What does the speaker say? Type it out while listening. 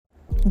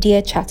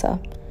Dear Chatter,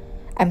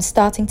 I'm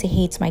starting to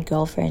hate my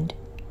girlfriend.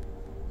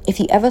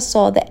 If you ever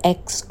saw the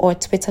X or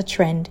Twitter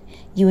trend,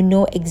 you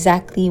know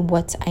exactly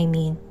what I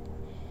mean.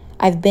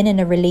 I've been in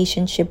a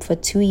relationship for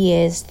 2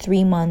 years,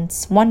 3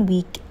 months, 1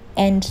 week,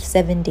 and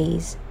 7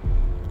 days.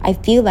 I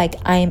feel like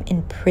I'm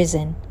in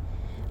prison.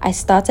 I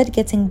started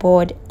getting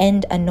bored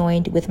and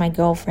annoyed with my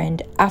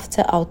girlfriend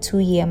after our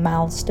 2-year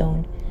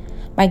milestone.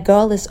 My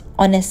girl is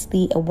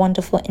honestly a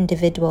wonderful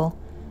individual.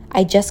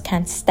 I just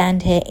can't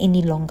stand her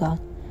any longer.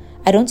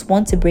 I don't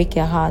want to break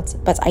her heart,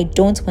 but I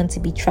don't want to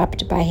be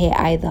trapped by her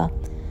either.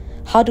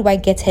 How do I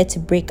get her to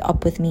break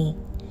up with me?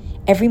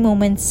 Every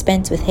moment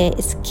spent with her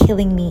is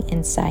killing me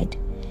inside.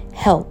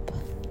 Help.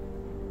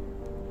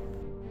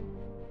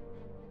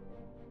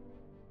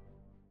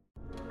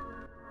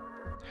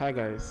 Hi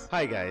guys.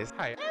 Hi guys.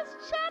 Hi.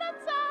 It's chatter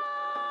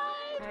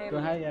time. So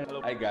hi.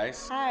 Hello. Hi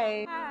guys.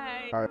 Hi.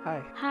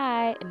 Hi.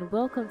 Hi, and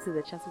welcome to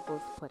the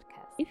Chatterbox podcast.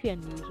 If you're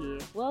new here,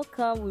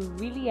 welcome. We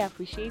really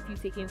appreciate you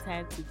taking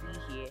time to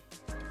be here.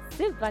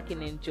 Sit back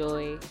and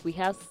enjoy. We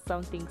have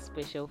something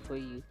special for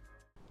you.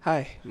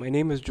 Hi, my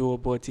name is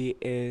Bortey,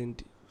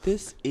 and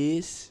this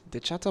is the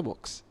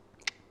Chatterbox.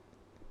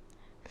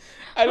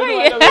 I don't know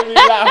why that made me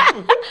laugh.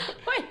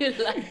 Why are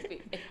you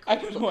laughing? I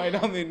don't know why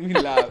that made me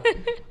laugh.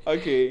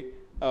 Okay.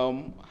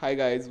 Hi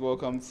guys,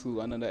 welcome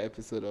to another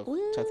episode of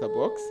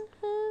Chatterbox.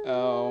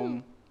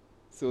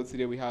 So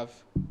today we have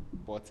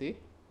Bortey.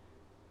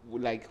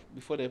 Like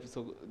before the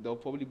episode, there'll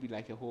probably be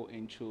like a whole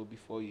intro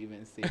before you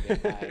even say the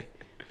hi.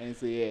 And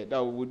so yeah,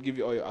 that would give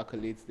you all your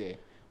accolades there.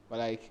 But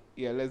like,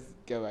 yeah, let's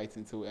get right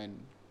into it and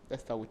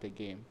let's start with the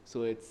game.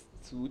 So it's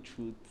 2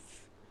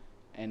 truths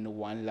and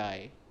 1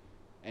 lie.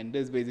 And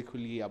this is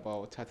basically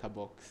about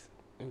Chatterbox.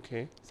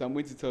 Okay. So I'm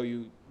going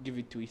to give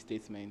you 3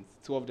 statements.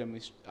 2 of them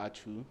are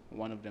true,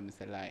 1 of them is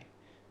a lie.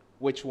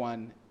 Which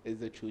one is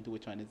the truth?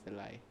 Which one is the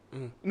lie?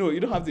 No, you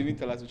don't have to even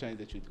tell us which one is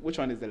the truth. Which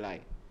one is the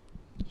lie?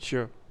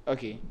 Sure.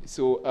 Okay,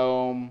 so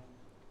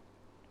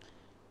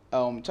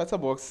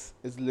Chatterbox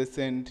is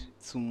listened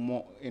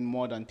to in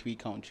more than 3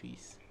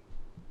 countries.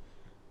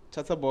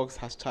 Chatterbox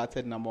has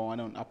charted #1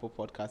 on Apple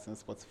Podcasts and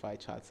Spotify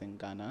charts in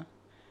Ghana,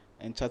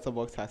 and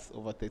Chatterbox has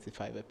over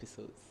 35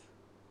 episodes.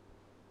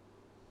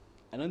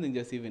 I don't think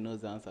Jesse even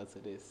knows the answer to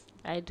this.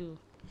 I do.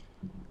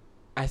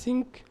 I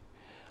think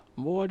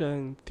more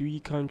than 3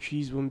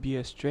 countries won't be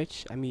a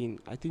stretch. I mean,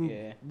 I think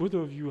both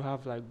of you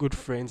have like good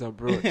friends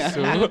abroad,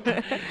 so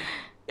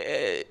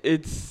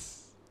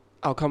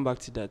I'll come back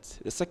to that.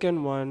 The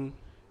second one,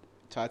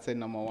 Charted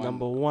 #1.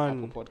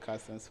 Apple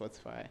Podcasts and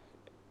Spotify.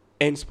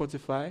 And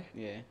Spotify?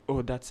 Yeah.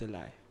 Oh, that's a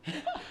lie.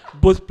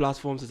 Both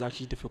platforms is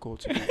actually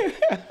difficult to do.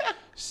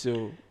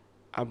 So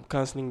I'm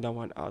cancelling that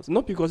one out.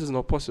 Not because it's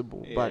not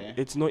possible, but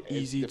it's not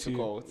easy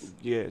difficult.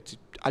 to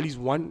at least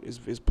one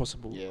is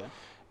possible. Yeah.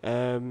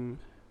 And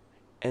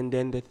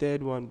then the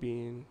third one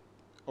being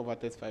over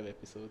 35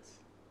 episodes.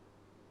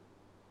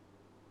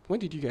 When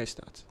did you guys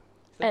start?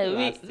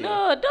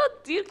 No,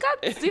 don't. You can't.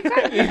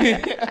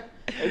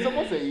 It's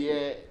almost a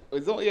year.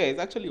 It's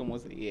actually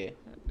almost a year.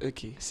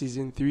 Okay,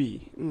 season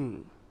 3.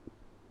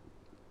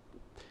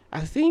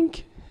 I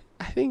think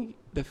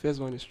the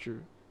first one is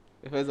true.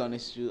 The first one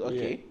is true.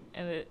 Okay.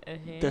 Yeah.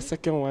 The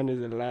second one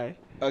is a lie.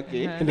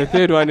 Okay. And the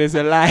third one is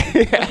a lie.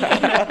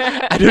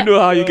 I don't know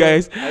how you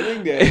guys. I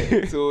think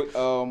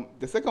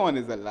the second one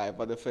is a lie,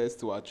 but the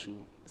first 2 are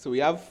true. So we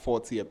have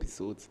 40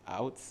 episodes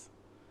out,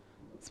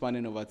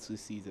 spanning over 2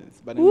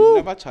 seasons. But we've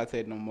never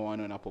charted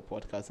 #1 on Apple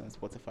Podcasts and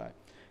Spotify.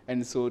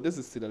 And so this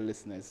is to the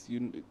listeners.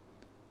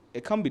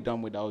 It can't be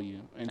done without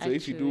you. And so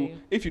if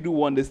you do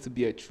want this to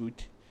be a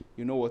truth,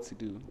 you know what to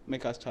do.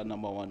 Make us chart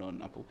 #1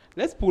 on Apple.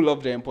 Let's pull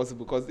off the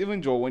impossible, because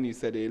even Joe, when you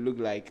said it looked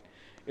like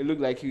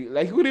you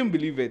wouldn't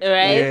believe it.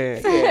 Right? Yeah.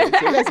 So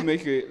let's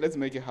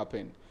make it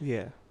happen.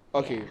 Yeah.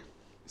 Okay. Yeah.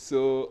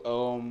 So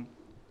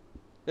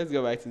let's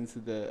get right into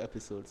the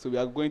episode. So we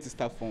are going to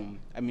start from.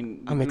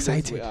 I'm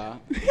excited.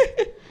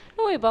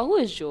 No, wait, but who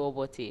is Joe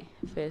Bortey?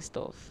 First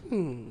off.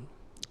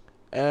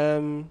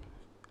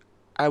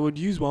 I would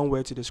use one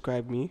word to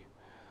describe me.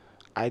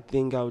 I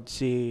think I would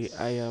say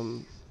I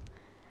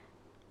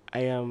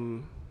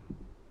am.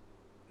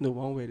 No,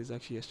 one word is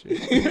actually a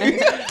straight.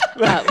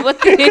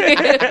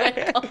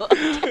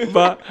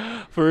 But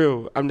for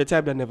real, I'm the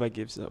type that never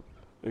gives up.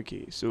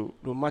 Okay, so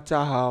no matter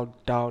how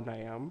down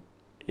I am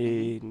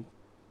in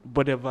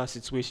whatever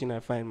situation I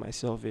find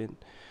myself in,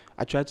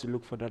 I try to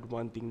look for that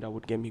one thing that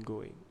would get me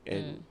going,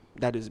 and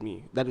that is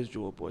me. That is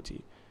Joe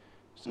Bortey.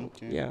 So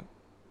okay. yeah.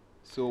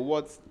 So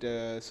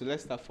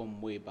let's start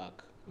from way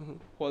back.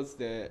 What's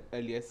the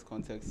earliest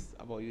context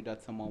about you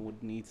that someone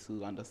would need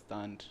to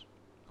understand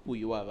who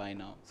you are right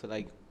now? So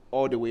like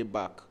all the way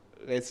back,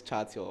 let's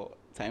chart your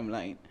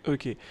timeline.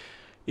 Okay,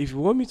 if you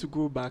want me to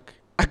go back,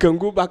 I can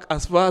go back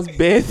as far as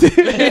birth.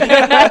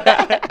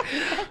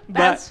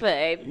 That's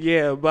fine.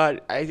 Yeah,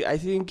 but I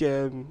think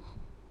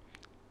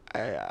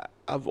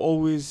I've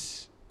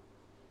always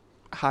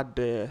had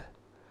the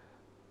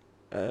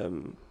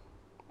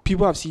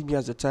people have seen me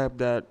as the type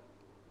that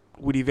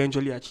would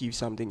eventually achieve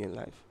something in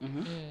life,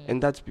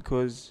 and that's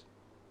because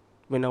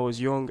when I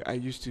was young, I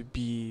used to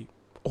be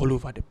all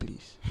over the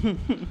place.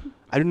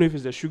 I don't know if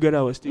it's the sugar that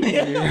was taking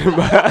me,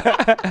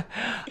 but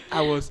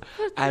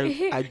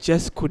I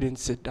just couldn't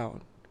sit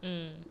down.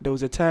 There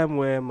was a time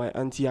where my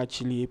auntie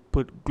actually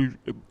put glue,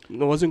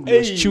 no, it wasn't glue, it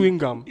was chewing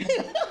gum.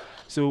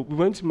 So we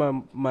went to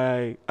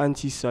my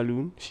auntie's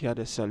salon. She had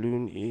a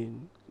salon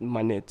in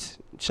Manette.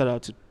 Shout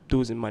out to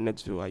those in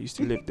Manetteville. I used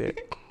to live there.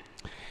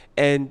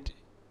 And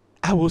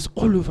I was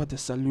all over the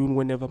salon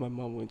whenever my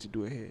mom went to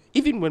do her hair.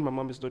 Even when my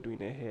mom is not doing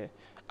her hair,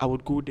 I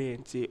would go there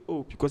and say,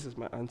 oh, because it's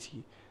my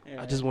auntie,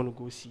 I just want to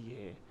go see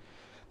her.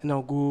 And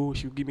I'll go,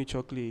 she'll give me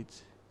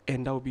chocolates,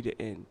 and that will be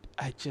the end.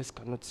 I just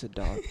cannot sit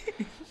down.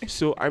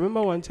 So I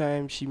remember one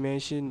time she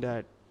mentioned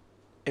that,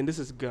 and this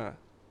is Ga.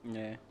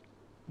 Yeah.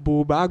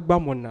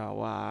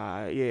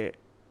 Yeah.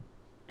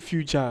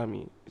 Future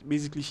army.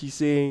 Basically, she's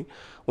saying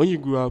when you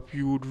grow up,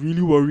 you would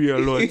really worry a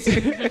lot.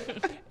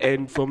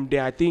 And from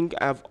there, I think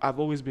I've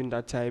always been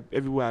that type.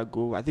 Everywhere I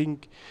go, I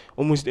think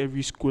almost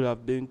every school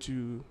I've been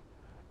to,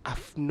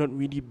 I've not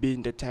really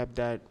been the type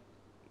that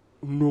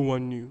no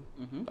one knew.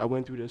 I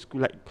went through the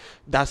school, like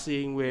that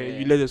saying where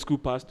you let the school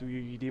pass through you,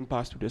 you didn't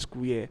pass through the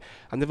school. Yeah,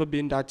 I've never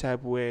been that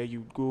type where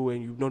you go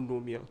and you don't know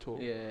me at all.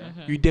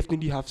 You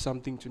definitely have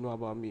something to know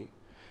about me,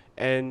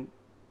 and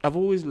I've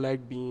always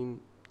liked being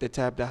the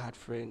type that had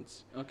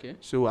friends. Okay.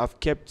 So I've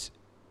kept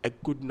a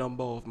good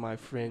number of my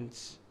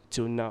friends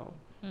till now.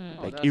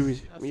 Like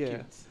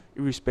that's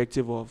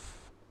irrespective of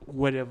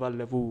whatever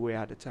level we were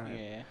at the time.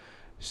 Yeah.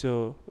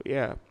 So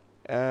yeah,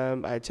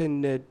 I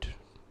attended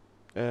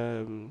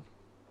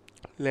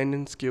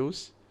learning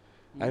skills.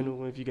 I don't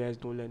know if you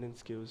guys know learning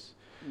skills.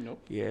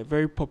 Nope. Yeah,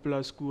 very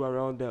popular school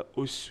around the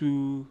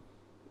Osu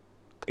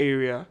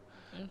area.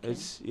 Okay.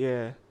 It's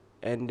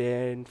and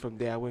then from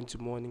there I went to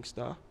Morning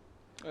Star.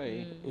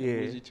 Hey,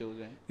 Yeah. Easy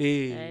children.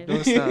 Hey, I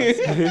don't start.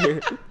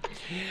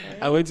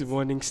 I went to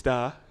Morning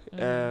Star.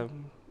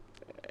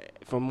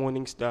 From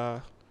Morning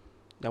Star,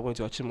 I went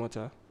to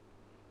Achimota.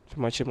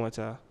 From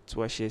Achimota to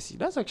Ashesi.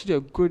 That's actually a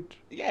good.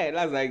 Yeah,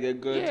 that's like a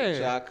good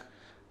track.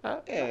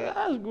 Yeah,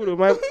 that's good.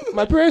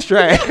 My parents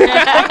tried.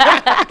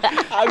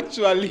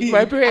 Actually,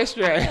 My parents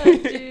tried.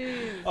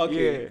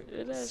 okay.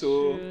 Yeah. That's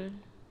So, true.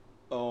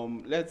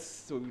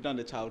 so we've done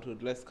the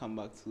childhood. Let's come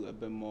back to a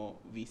bit more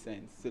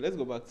recent. So let's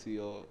go back to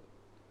your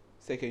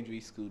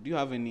secondary school. Do you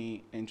have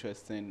any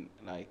interest in,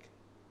 like,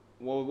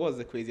 what was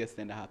the craziest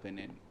thing that happened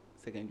in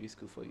secondary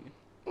school for you?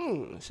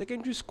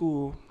 Secondary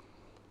school.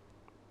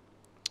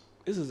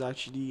 This is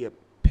actually a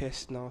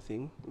personal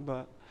thing,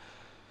 but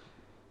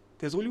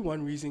there's only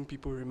one reason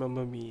people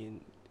remember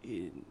me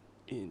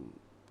in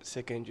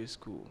secondary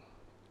school,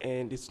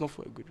 and it's not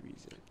for a good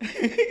reason.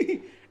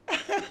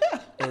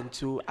 And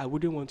so I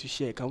wouldn't want to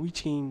share. Can we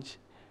change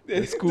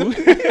the school?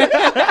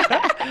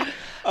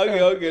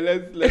 Okay,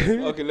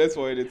 let's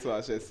forward it to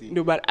Ashesi.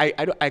 No, but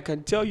I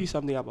can tell you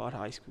something about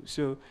high school.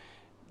 So,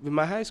 with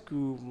my high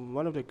school,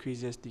 one of the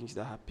craziest things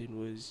that happened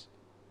was,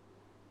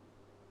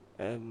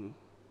 there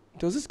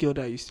was this girl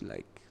that I used to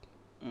like.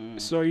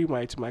 Sorry,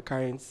 to my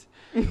current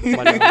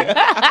madam,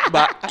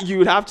 but you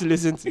would have to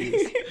listen to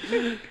this.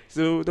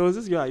 So there was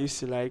this girl I used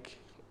to like.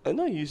 I'm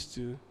not used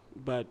to,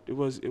 but it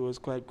was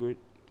quite good,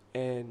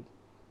 and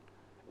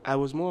I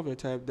was more of a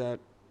type that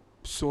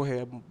saw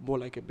her more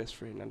like a best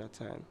friend at that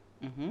time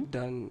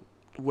than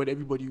what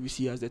everybody would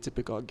see as the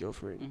typical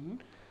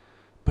girlfriend.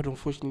 But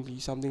unfortunately,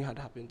 something had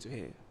happened to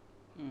her,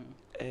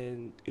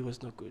 and it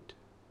was not good.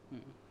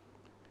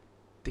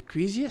 The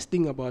craziest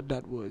thing about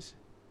that was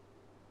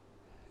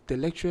the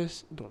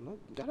lecturers, the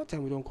other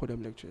time we don't call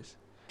them lecturers.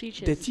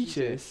 Teachers. The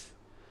teachers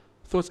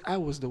thought I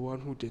was the one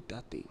who did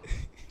that thing.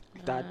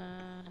 That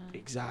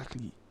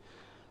exactly.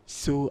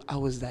 So I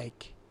was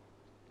like,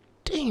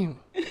 damn.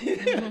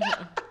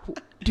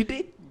 Did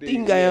they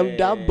think I am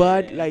that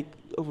bad, like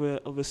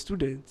of a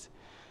student?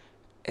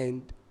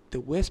 And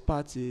the worst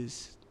part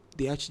is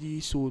they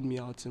actually sold me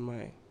out to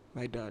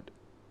my dad.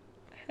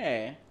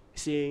 Hey.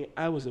 Saying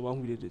I was the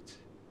one who did it.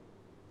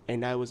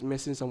 And I was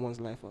messing someone's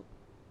life up.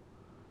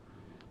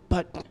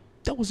 But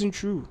that wasn't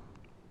true.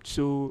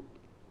 So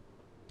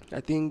I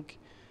think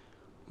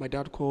my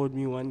dad called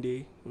me one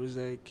day. It was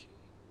like,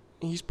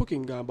 he spoke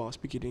in Ghana about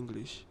speaking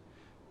English.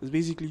 He was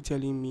basically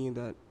telling me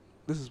that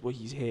this is what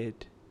he's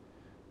heard.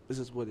 This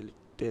is what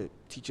the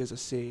teachers are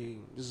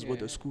saying. This is what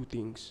the school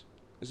thinks.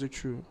 Is it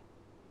true?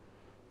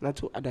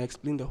 And I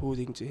explained the whole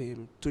thing to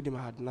him. Told him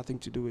I had nothing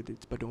to do with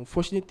it. But the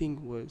unfortunate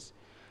thing was,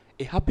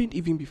 it happened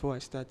even before I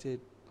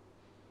started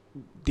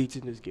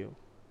dating this girl.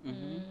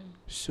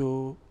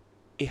 So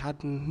it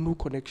had no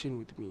connection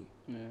with me.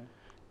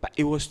 But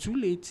it was too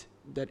late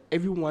that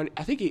everyone,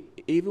 I think it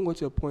even got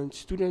to a point,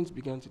 students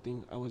began to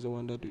think I was the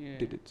one that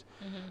did it.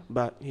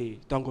 But hey,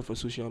 thank God for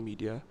social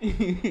media.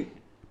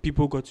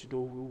 People got to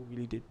know who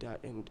really did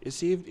that, and it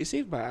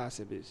saved my ass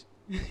a bit.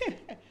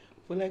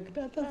 But like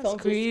that That's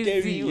sounds crazy. so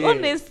scary. Yeah.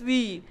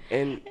 Honestly.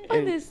 And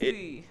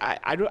Honestly.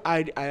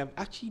 I have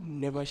actually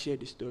never shared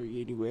the story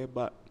anywhere,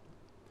 but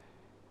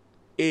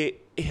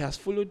it has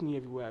followed me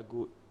everywhere I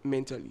go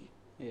mentally.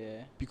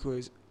 Yeah.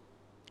 Because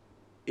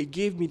it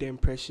gave me the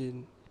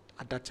impression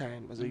at that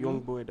time as a young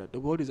boy that the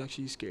world is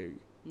actually scary.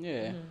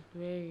 Yeah.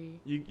 Very.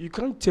 You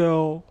can't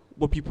tell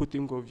what people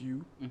think of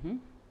you,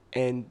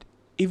 and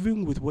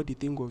even with what they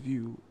think of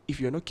you, if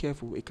you're not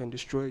careful, it can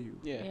destroy you.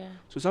 Yeah.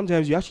 So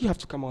sometimes you actually have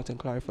to come out and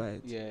clarify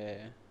it.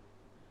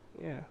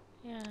 Yeah.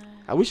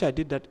 I wish I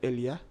did that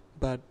earlier,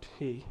 but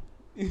hey,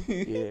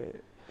 yeah.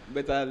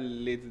 Better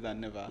late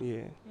than never.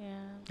 Yeah.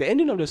 The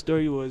ending of the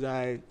story was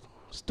I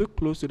stood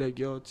close to the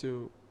girl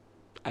till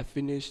I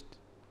finished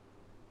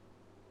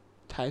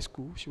high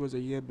school. She was a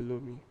year below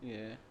me.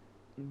 Yeah.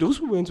 Those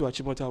who went to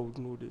Achimota would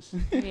know this.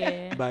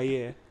 Yeah. But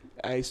yeah,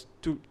 I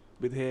stood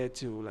with her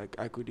till like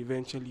I could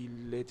eventually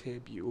let her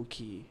be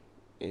okay,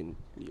 and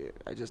yeah,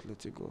 I just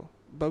let it go.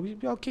 But we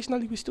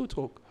occasionally we still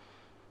talk.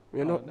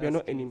 We're not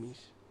cute. enemies.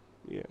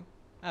 Yeah.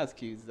 That's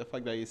cute. The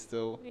fact that you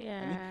still.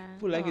 Yeah. I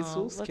feel like it's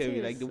so Aw, but scary.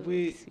 it Like is the so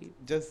way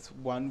sweet. just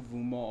one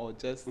rumor or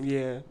just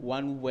Yeah.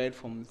 one word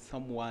from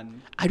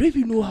someone. I don't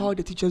even know how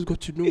the teachers got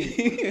to know.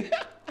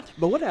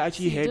 But what I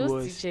actually See, heard those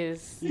was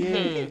teachers.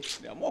 yeah.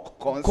 They're more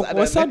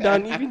Concerned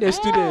than even the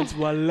students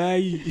were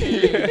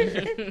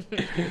lying.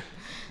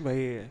 But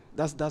yeah,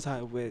 that's how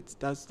it went.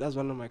 That's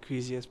one of my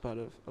craziest part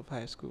of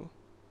high school.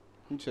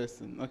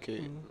 Interesting.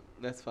 Okay,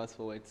 let's fast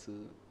forward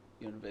to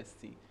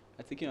university.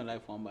 I take your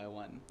life one by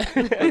one.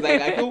 'Cause,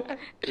 like, I feel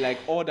like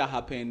all that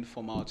happened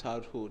from our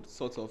childhood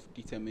sort of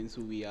determines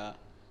who we are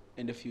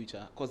in the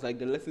future. Because like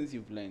the lessons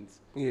you've learned,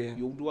 Yeah.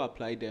 you do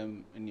apply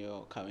them in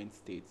your current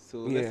state.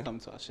 So Yeah. let's come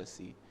to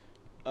Ashesi.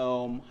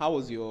 How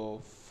was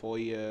your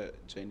 4-year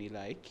journey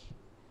like?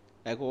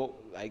 Like what,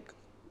 like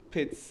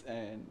pits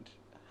and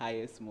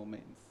highest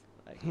moments?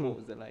 Like what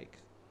was it like?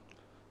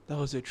 That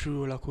was a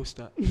true roller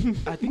coaster.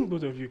 I think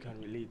both of you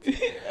can relate.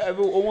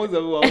 Almost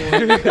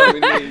everyone can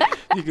relate.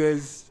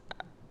 Because,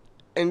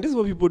 and this is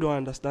what people don't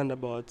understand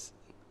about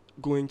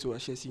going to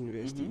Ashesi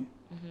University.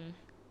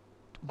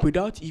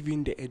 Without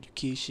even the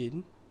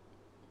education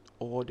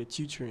or the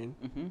tutoring,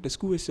 the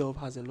school itself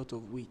has a lot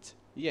of weight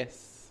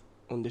Yes.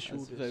 on the That's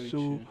shoulders. very So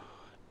true.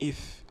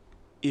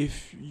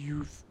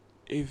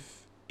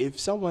 if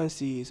someone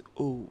says,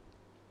 "Oh,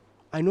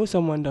 I know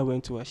someone that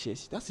went to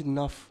Ashesi," that's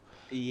enough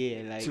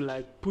Yeah, like to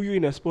like put you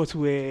in a spot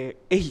where,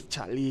 hey,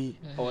 Charlie.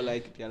 or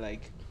like they're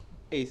like,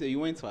 hey, so you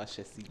went to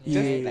Ashesi.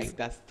 Yeah. Just like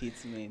that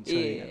statement.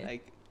 Yeah.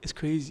 Like It's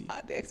crazy.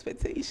 the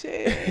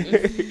expectation.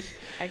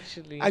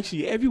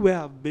 Actually. Everywhere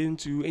I've been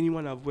to,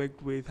 anyone I've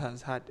worked with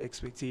has had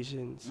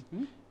expectations.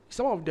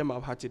 Some of them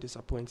I've had to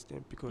disappoint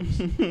them because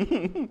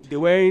they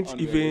weren't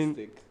even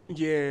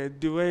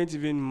Unrealistic. they weren't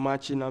even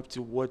matching up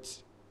to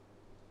what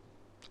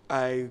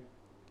I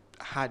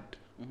had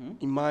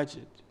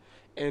imagined.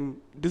 And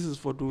this is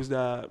for those that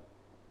are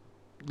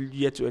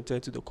yet to enter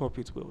into the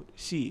corporate world.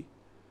 See,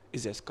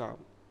 it's a scam.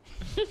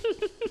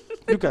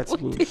 Look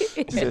at me.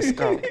 It's a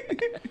scam.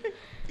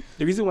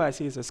 The reason why I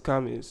say it's a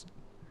scam is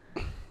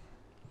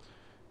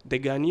the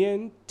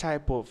Ghanaian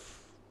type of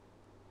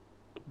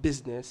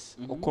business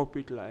or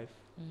corporate life,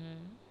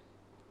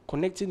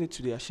 connecting it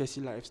to the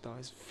Ashesi lifestyle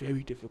is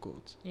very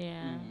difficult.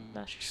 Yeah,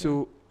 that's true.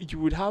 So you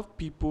would have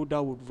people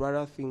that would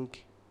rather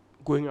think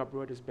going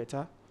abroad is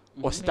better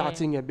or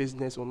starting a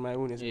business on my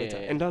own is better.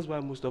 And that's why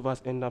most of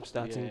us end up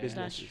starting Yeah. That's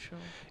businesses. true.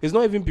 It's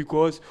not even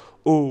because,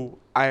 oh,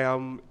 I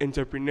am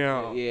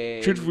entrepreneurial.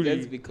 Yeah, Truthfully,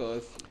 that's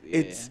because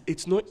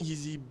it's not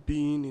easy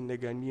being in the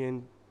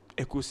Ghanaian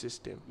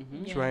ecosystem,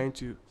 Yeah. trying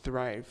to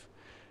thrive.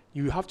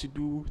 You have to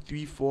do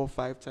 3, 4,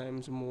 5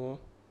 times more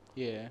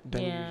than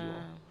usual.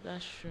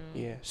 That's true.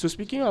 Yeah. So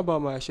speaking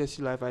about my Ashesi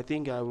life, I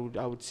think I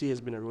would say it's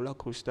been a roller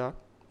coaster.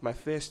 My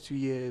first 2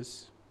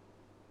 years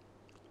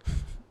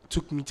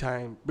took me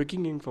time.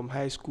 Breaking in from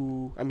high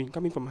school,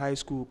 coming from high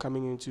school,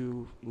 coming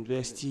into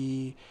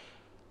university,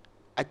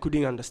 I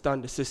couldn't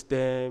understand the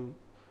system.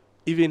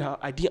 Even how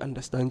I didn't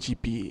understand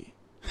GPA.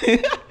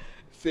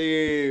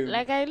 same.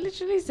 Like I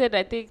literally said,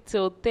 I think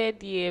till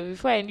third year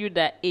before I knew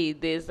that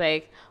there's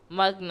like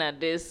Magna,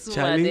 there's Suma,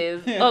 Charlie?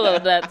 there's all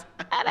of that.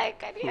 And I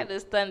didn't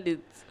understand it.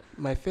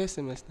 My first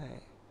semester,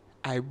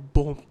 I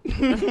bombed.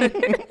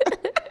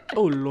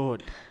 Oh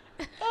Lord.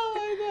 Oh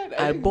my God.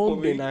 I think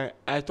bombed for me- and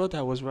I thought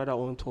I was rather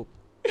on top.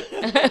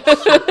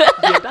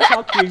 Yeah, that's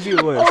how crazy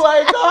it was. Oh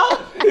my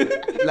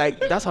God. Like,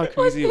 that's how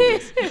crazy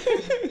it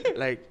was.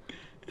 Like,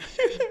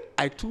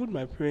 I told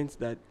my parents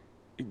that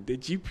the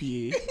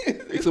GPA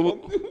it's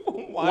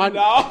One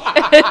now.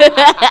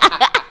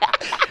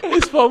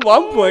 it's from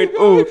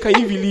 1.0.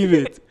 Can you believe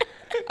it?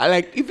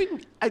 I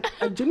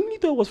genuinely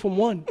thought it was from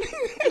 1.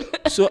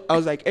 So I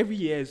was like, every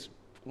year is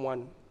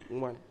 1. So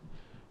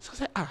I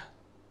was like,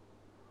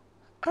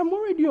 I'm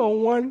already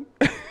on 1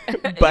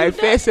 by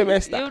first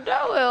semester. You've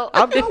done well.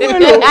 I've done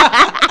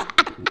well.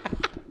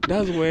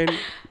 That's when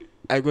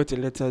I got a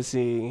letter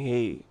saying,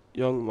 hey,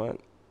 young man,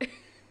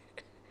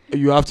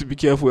 you have to be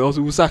careful, else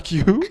we'll sack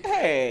you.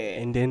 Hey.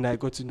 And then I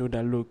got to know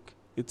that, look,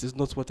 it is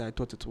not what I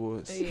thought it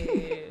was.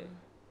 Yeah.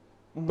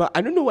 But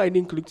I don't know why it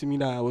didn't click to me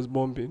that I was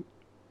bombing.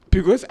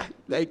 Because,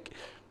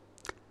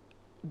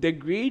 the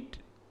grade...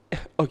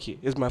 Okay,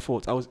 it's my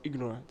fault. I was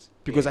ignorant.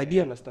 Because I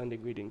didn't understand the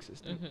grading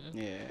system.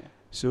 Yeah.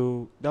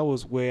 So that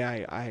was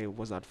where I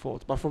was at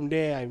fault. But from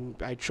there,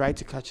 I tried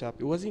to catch up.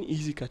 It wasn't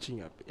easy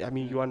catching up. I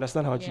mean, you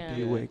understand how Yeah.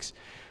 GPA works.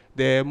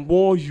 The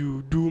more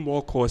you do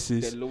more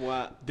courses, The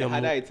lower, the the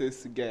harder more- it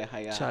is to get a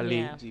higher Charlie.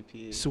 Yeah.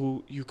 GPA.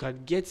 so you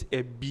can get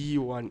a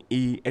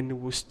B1A and it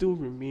will still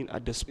remain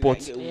at the spot.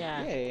 Like,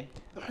 Yeah. yeah.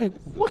 Like,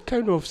 what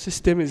kind of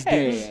system is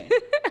this? Hey.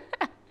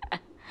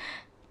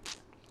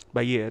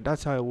 But yeah,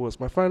 that's how it was.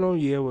 My final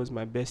year was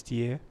my best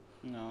year.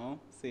 No,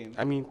 same.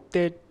 I mean,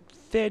 third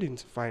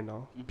into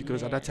final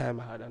because at that Yeah.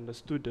 time I had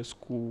understood the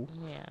school,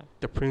 Yeah.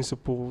 the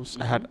principles.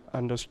 I had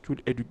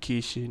understood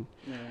education,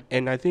 Yeah.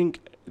 and I think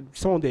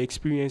some of the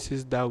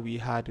experiences that we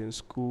had in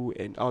school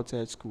and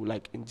outside school,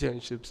 like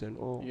internships and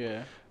all,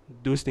 Yeah.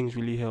 those things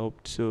really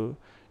helped. So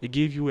it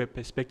gave you a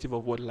perspective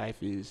of what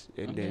life is.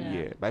 And then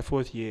Yeah. by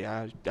fourth year,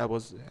 I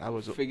was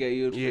Figure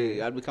you'd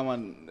Yeah. I'd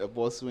become a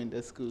boss in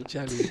the school.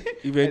 Charlie.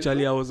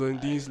 Eventually, I was on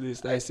Dean's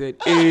list. I said,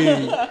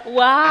 "Hey,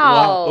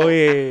 Wow. oh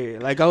yeah!"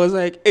 Like I was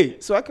like, "Hey,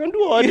 so I can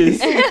do all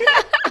this."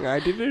 I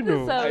didn't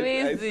know. That's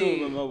I still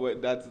amazing. remember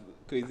that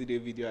crazy day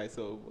video I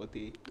saw of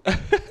Bortey.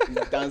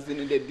 He's dancing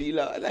in the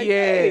dealer. Like,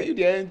 Yeah. hey, you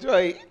did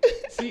enjoy.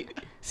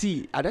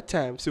 see, at that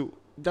time, so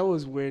that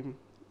was when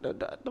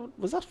that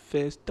was that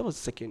first. That was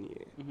second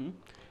year. Mm-hmm.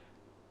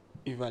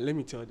 In fact, let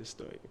me tell the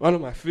story. One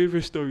of my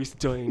favorite stories to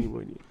tell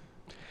anybody.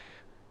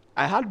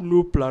 I had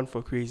no plan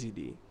for Crazy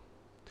Day,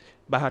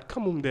 but I had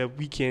come home the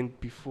weekend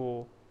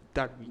before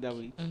that week. That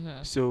week.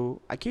 Mhm.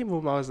 So I came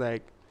home. I was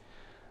like,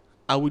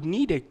 I would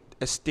need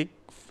a stick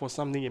for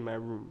something in my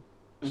room.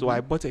 So I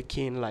bought a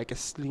cane, like a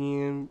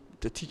slim,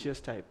 the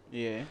teacher's type.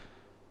 Yeah.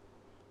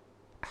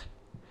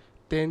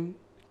 Then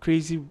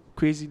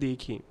crazy day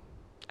came.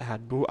 I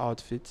had no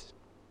outfit.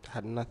 I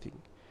had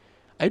nothing.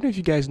 I don't know if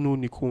you guys know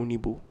Nicole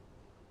Nibo.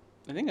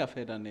 I think I've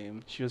heard her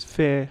name. She was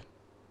fair.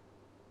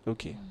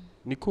 Okay.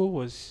 Nicole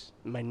was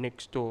my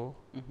next door.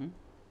 Mm-hmm.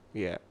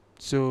 Yeah.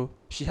 So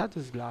she had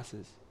these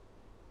glasses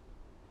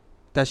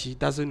that she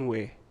doesn't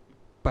wear,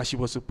 but she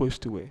was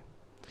supposed to wear.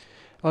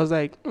 I was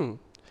like,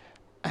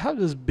 I have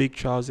this big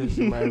trousers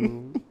in my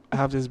room. I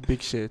have this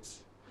big shirt.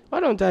 Why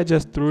don't I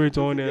just throw it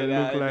on and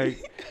Yeah, look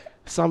like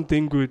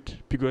something good?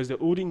 Because the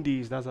olden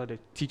days, that's how the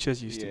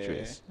teachers used to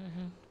dress.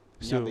 Mhm.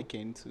 Yeah, So they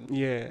came too.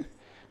 yeah.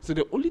 So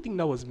the only thing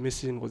that was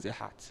missing was a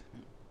hat.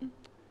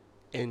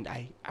 And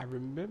I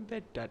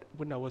remembered that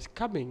when I was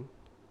coming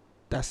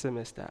that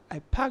semester, I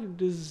packed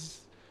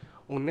this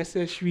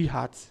unnecessary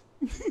hat.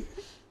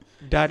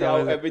 That See I how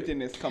was like,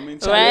 everything is coming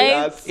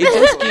Right? together. it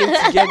just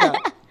came together.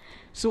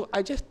 So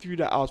I just threw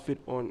the outfit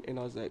on and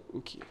I was like,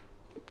 okay.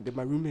 Then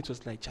my roommate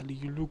was like, Charlie,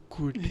 you look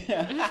good.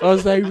 I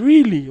was like,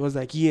 really? He was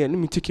like, yeah, let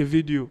me take a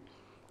video.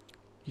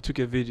 He took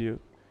a video. I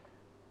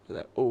was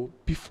like, oh,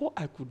 before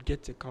I could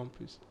get to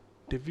campus,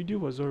 the video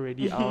was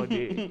already out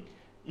there.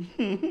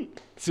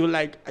 So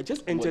like I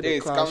just entered the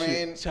It's classroom,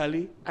 coming.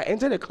 Charlie. I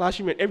entered the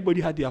classroom and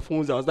everybody had their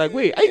phones out. I was like,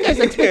 wait, are you guys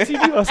expecting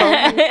me or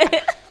something?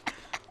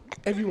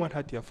 Everyone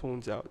had their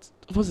phones out.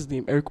 What's his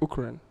name? Eric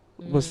Okran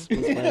was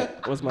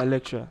my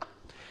lecturer.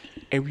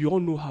 And we all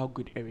know how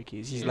good Eric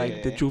is. He's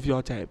like the Yeah.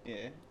 jovial type.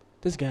 Yeah.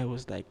 This guy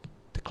was like,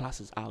 the class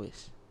is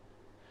ours.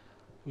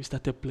 We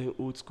started playing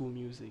old school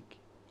music.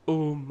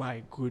 Oh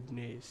my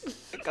goodness.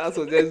 The class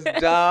was just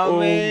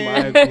Oh jamming.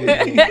 my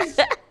goodness.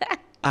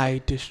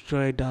 I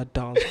destroyed that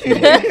dance floor.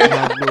 I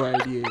have no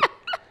idea.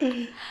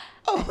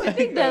 I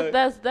think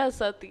that's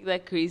something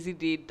that Crazy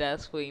Day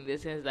does for you in the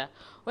sense that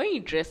when you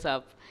dress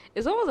up,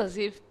 it's almost as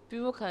if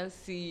people can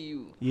see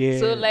you. Yeah.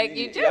 So like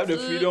you You just have the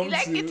freedom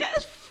like you to-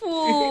 just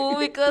fool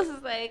because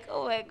it's like,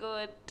 oh my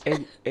god.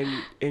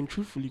 And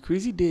truthfully,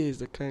 Crazy Day is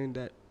the kind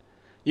that,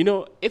 you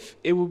know, if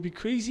it would be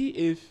crazy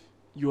if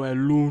you are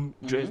alone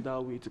dressed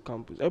that way to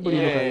campus. Everybody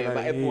look at you Yeah, like,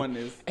 but hey,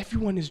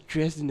 everyone is.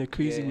 dressed in a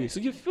crazy Yeah. way. So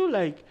you feel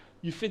like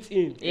you fit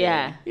in.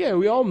 Yeah. Yeah,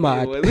 we all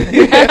mad.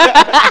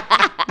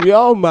 It We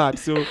all mad.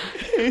 So,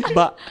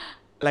 but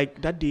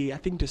like that day, I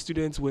think the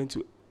students went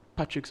to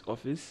Patrick's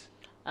office.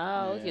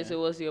 Oh, okay, Yeah. so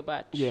it was your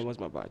batch. Yeah, it was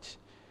my batch.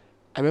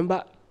 I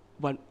remember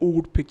one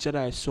old picture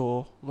that I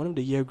saw. One of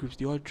the year groups,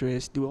 they all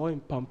dressed. They were all in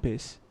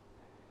Pampers.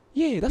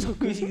 Yeah, that's how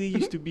crazy they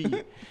used to be.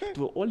 They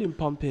were all in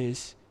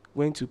Pampers.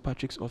 Went to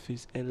Patrick's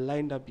office and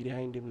lined up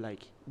behind him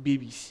like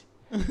babies.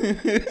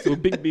 So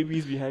big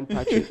babies behind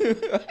Patrick.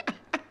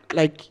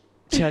 Like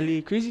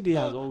Charlie, Crazy Day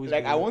has always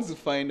Like been I that. want to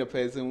find a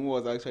person who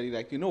was actually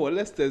like, you know what,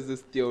 let's test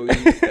this theory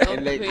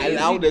and like Crazy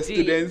allow the Day.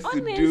 students to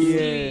do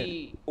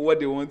Honestly. what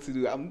they want to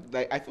do. I'm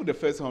like, I feel the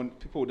first one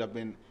people would have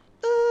been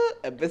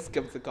a bit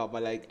skeptical,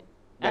 but like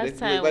by As the,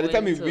 time by the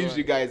time it went reached on.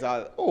 you guys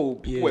are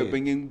people were Yeah.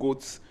 bringing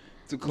goats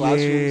to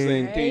classrooms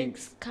and Right?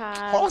 things. Cats.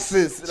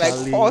 Horses, like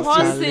Charlie. horses.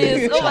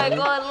 Horses. Oh my Charlie.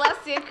 god,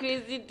 last year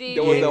Crazy Day.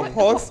 There was Yeah. a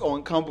horse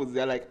on campus.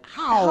 They're like,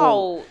 how?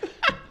 How?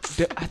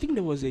 I think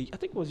it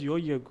was your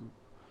year group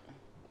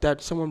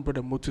that someone brought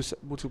a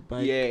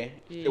motorbike. Yeah,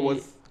 Yeah. it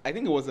was. I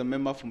think it was a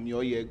member from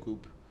your year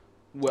group.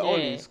 We're all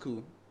Yeah. in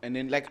school, and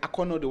then like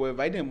Akono, they were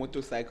riding a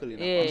motorcycle in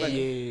Yeah. a like,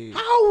 Yeah.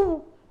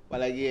 how? But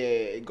like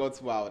it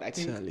got wild. I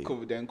Charlie.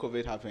 think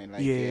COVID happened.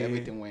 Like Yeah.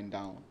 everything went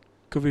down.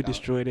 COVID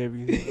destroyed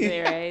everything.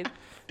 Yeah, right?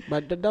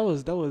 But that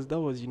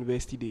was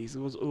university days. It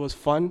was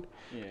fun.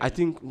 Yeah. I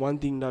think one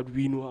thing that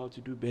we know how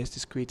to do best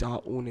is create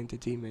our own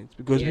entertainment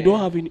because we Yeah. don't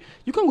have any.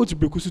 You can't go to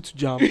Brekusu to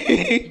jam.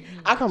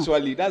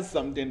 Actually, that's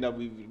something that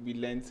we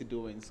learn to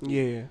do in school.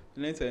 Yeah, You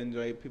learn to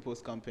enjoy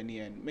people's company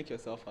and make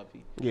yourself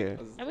happy. yeah.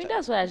 'Cause I mean,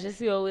 that's why I just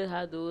see always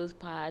have those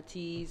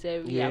parties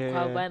every Yeah.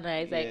 Aquaba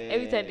night. Like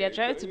every time they're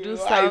trying to do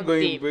Why are you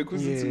going something.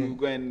 Brekusu Yeah. to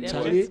go and They're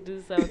Charlie? trying to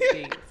do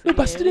something. No, So, but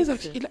yeah, students it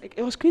makes actually sense. like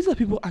it was crazy that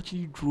people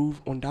actually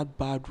drove on that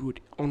bad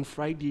road on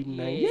Friday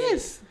night. Yeah.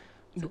 Yes.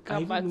 To Look, I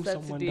come even back know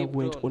someone Saturday that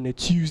went dawn. on a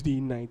Tuesday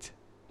night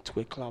to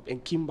a club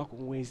and came back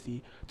on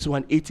Wednesday to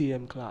an 8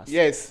 a.m. class.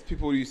 Yes,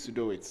 people used to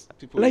do it.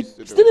 People Like used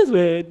to do students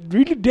were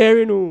really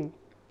daring. Oh,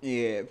 it.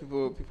 Yeah,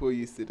 people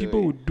used to do people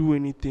it. would do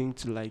anything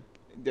to like.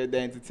 The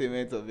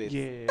entertainment of it.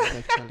 Yeah,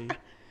 actually.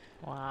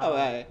 Wow. All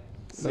right.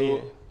 So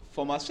yeah.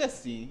 for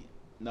Manchester,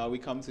 now we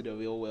come to the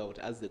real world,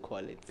 as they call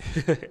it.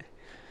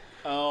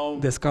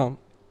 The scam.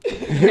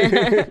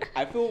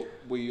 I feel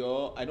with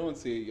your, I don't want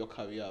to say your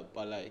career,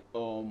 but like,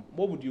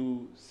 what would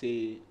you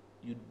say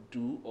you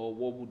do, or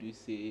what would you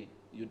say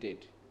you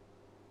did?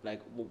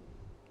 Like,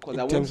 because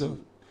I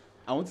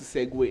want to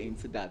segue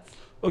into that.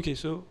 Okay,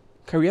 so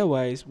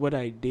career-wise, what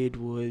I did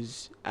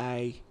was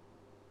I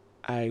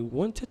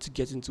wanted to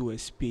get into a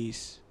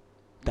space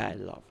that I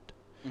loved.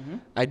 Mm-hmm.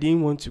 I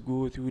didn't want to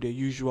go through the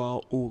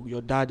usual, oh,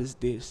 your dad is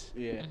this,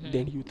 Yeah. Mhm.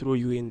 then he'll throw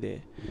you in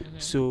there. Mhm.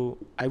 So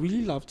I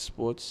really loved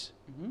sports,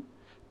 Mm-hmm.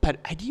 but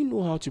I didn't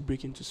know how to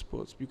break into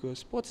sports because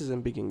sports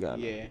isn't big in Ghana.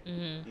 Yeah.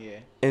 Mhm. Yeah.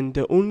 And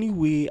the only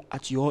way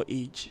at your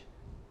age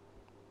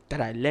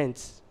that I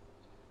learned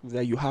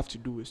that you have to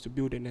do is to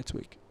build a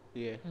network.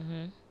 Yeah.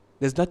 Mhm.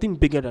 There's nothing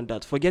bigger than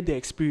that. Forget the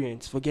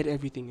experience, forget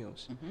everything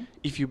else. Mm-hmm.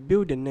 If you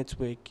build a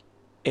network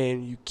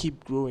and you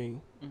keep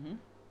growing, Mm-hmm.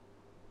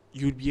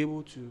 you'll be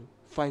able to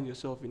find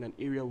yourself in an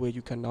area where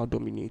you can now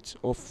dominate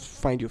or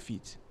find your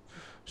feet.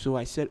 So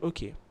I said,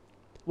 okay,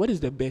 what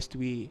is the best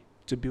way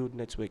to build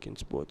network in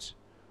sports?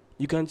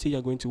 You can't say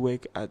you're going to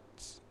work at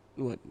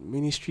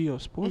Ministry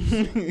of Sports.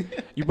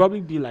 You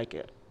probably be like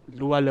a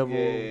lower level.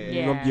 Yeah.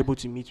 You'll not Yeah. be able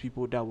to meet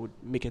people that would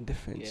make a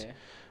difference. Yeah.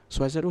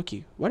 So I said,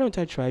 okay, why don't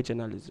I try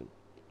journalism?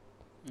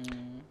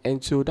 Mm.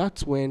 And so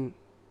that's when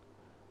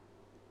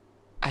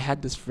I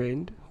had this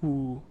friend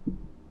who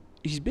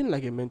he's been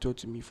like a mentor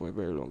to me for a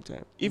very long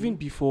time. Even Mhm.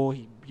 before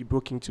he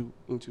broke into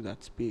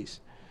that space.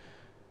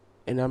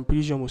 And I'm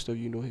pretty sure most of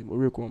you know him,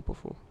 Oreko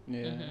Ampofo.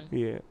 Yeah. Mhm.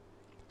 Yeah.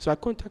 So I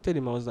contacted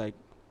him. I was like,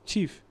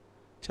 Chief,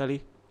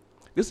 Charlie,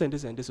 this and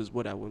this and this is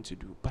what I want to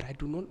do, but I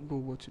do not know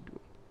what to do.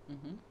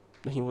 Mm-hmm.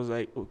 And he was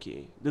like,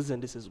 okay, this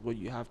and this is what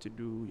you have to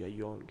do. You're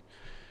young.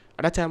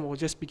 At that time, I was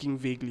just speaking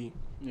vaguely.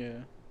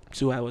 Yeah.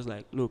 So I was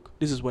like, look,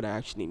 this is what I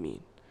actually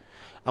mean.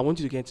 I want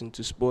you to get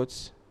into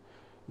sports.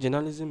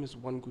 Journalism is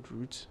one good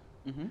route.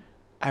 Mm-hmm.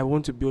 I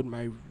want to build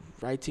my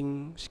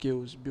writing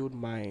skills, build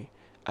my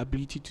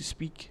ability to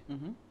speak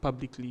Mm-hmm.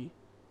 publicly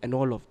and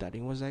all of that.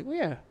 And he was like, oh,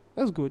 yeah,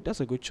 that's good. That's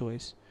a good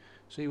choice.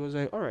 So he was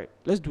like, all right,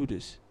 let's do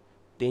this.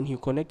 Then he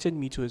connected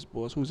me to his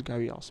boss, who's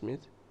Gary Al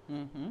Smith.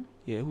 Mm-hmm.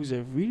 Yeah, who's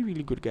a really,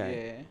 really good guy.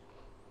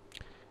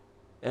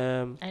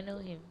 Yeah. I know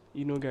him.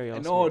 You know Gary I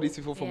Al know all Smith. these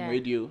people from Yeah.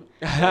 radio. You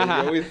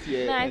Yeah. always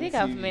hear No, I think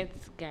I've MC. met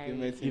Gary. You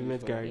met him You've met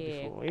before.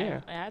 Gary before,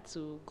 yeah. I had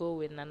to go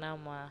with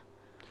Nanama.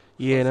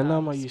 Yeah, for some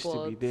Nanama used to be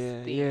sports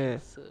there. thing, Yeah.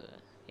 So,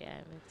 yeah, I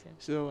met him.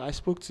 So I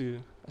spoke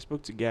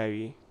to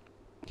Gary.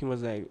 He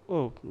was like,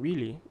 "Oh,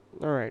 really?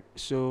 All right.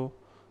 So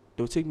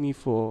they'll take me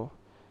for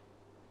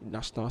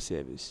national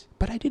service."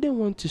 But I didn't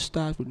want to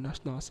start with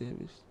national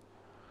service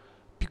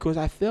because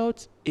I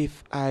felt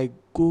if I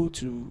go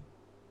to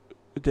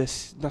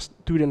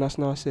through the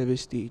national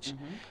service stage, Mhm.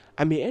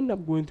 I may end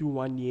up going through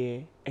 1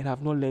 year and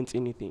have not learnt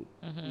anything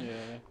Mhm.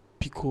 Yeah.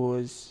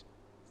 because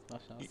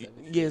National y-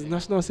 service. yes, Yeah.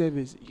 national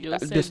service. You'll The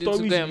send you to stories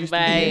go you and used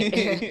buy.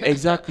 to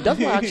exactly. That's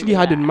what I actually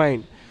had in Yeah.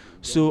 mind.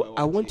 Just So by I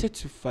watching. wanted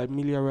to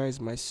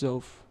familiarize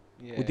myself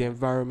Yeah. with the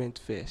environment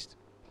first.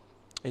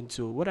 And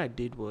so what I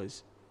did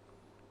was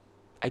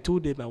I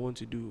told him I want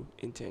to do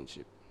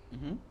internship.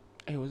 Mhm.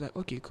 And he was like,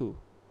 okay, cool.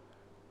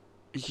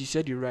 He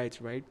said you write,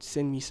 right?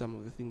 Send me some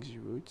of the things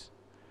you wrote.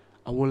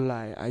 I won't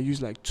lie. I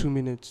used like 2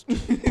 minutes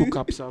to cook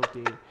up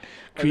something. I mean,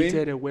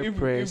 Created a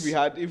WordPress.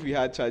 If we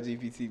had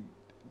ChatGPT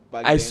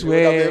back I then, it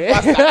would have been swear.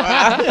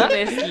 faster.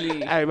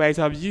 Honestly. I might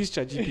have used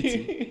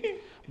ChatGPT.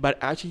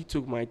 But I actually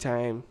took my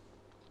time,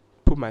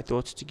 put my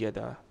thoughts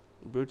together,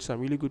 wrote some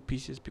really good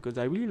pieces because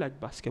I really like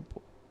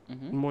basketball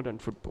Mhm. more than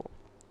football.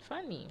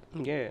 Funny.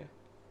 Yeah.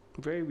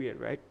 Very weird,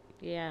 right?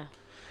 Yeah.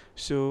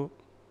 So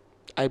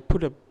I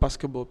put a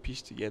basketball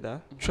piece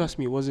together. Mhm. Trust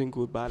me, it wasn't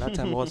good, but at that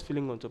time I was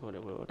feeling on top of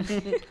the world.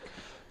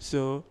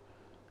 So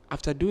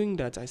after doing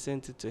that, I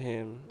sent it to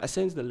him. I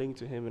sent the link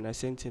to him and I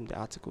sent him the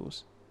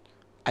articles.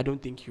 I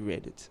don't think he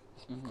read it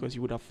Mhm. because he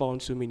would have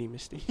found so many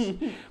mistakes.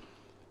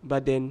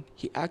 But then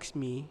he asked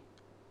me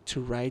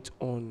to write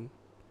on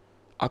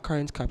our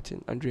current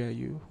captain, Andrea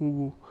Yu,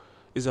 who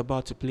is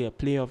about to play a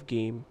playoff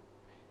game,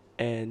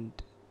 and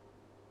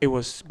it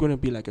was going to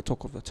be like a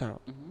talk of the town.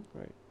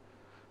 Mhm.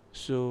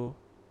 So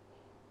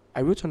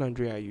I wrote on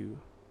Andrea Yu.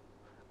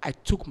 I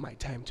took my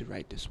time to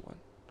write this one,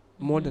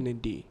 more than a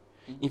day.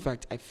 In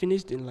fact, I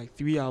finished in like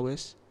 3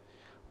 hours,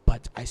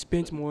 but I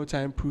spent more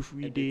time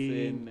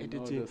proofreading,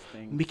 editing,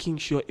 making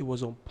sure it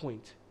was on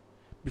point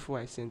before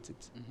I sent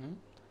it.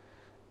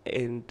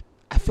 And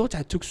I felt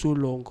I took so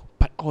long,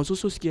 but I was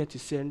also scared to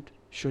send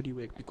shoddy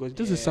work because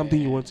this is something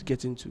you want to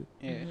get into.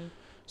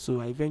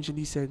 So I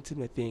eventually sent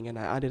him a thing, and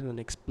I added an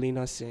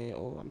explainer saying,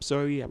 "Oh, I'm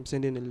sorry, I'm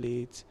sending it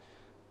late,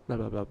 blah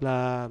blah blah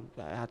blah.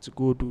 I had to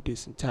go do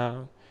this in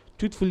town."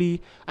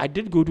 Truthfully, I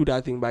did go do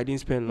that thing, but I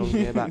didn't spend long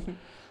there. But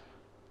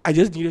I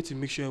just needed to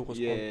make sure it was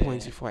on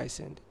point before I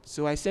sent it.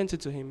 So I sent it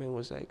to him and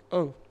was like,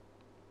 "Oh,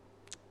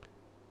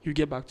 you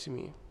get back to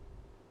me."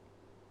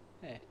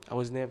 I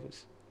was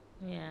nervous.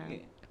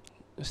 I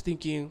was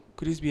thinking,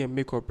 could this be a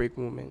make or break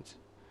moment?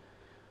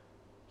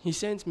 He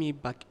sent me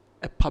back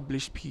a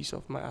published piece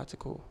of my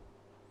article,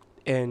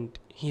 and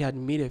he had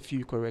made a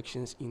few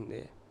corrections in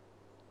there.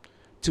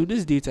 To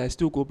this date, I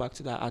still go back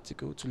to that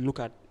article to look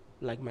at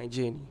like my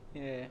journey.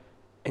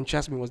 And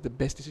trust me, it was the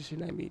best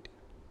decision I made.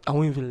 I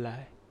won't even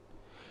lie.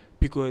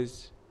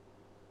 Because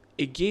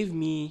it gave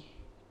me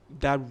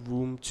that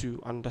room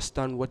to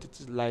understand what it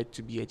is like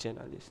to be a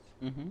journalist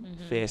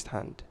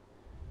firsthand.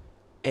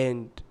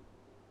 And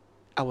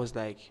I was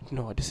like,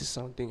 no, this is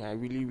something I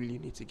really, really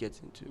need to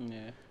get into.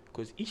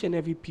 Because each and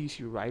every piece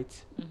you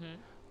write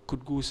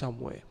could go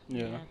somewhere.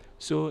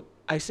 So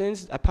I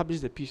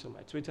published the piece on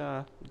my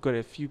Twitter, got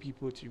a few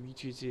people to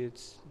retweet it,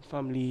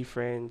 family,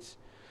 friends.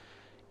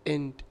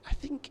 And I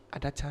think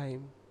at that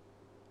time,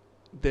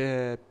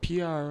 the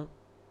PR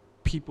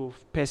people,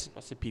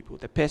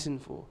 the person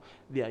for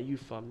their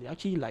youth family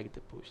actually liked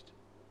the post.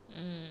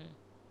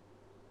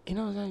 And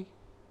I was like,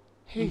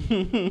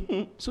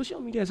 hey, social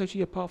media is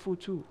actually a powerful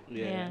tool.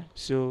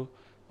 So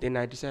then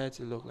I decided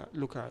to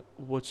look at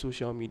what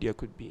social media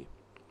could be.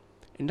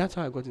 And that's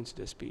how I got into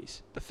the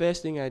space. The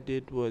first thing I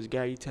did was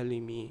Gary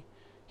telling me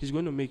he's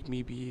going to make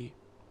me be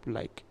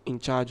like in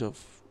charge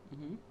of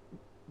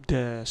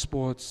the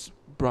sports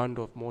brand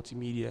of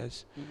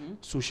multimedia's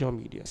social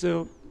media.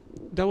 So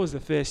that was the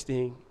first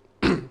thing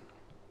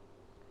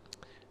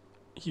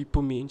he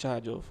put me in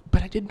charge of.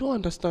 But I did not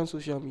understand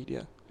social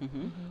media.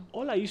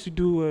 All I used to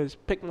do was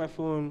pick my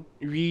phone,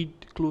 read,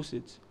 close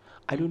it.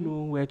 I don't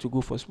know where to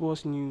go for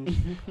sports news.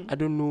 I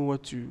don't know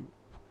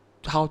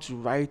how to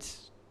write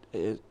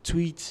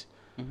tweets.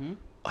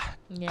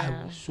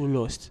 I was so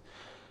lost.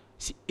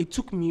 See, it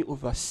took me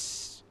over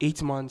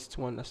 8 months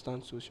to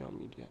understand social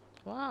media.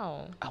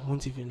 Wow. I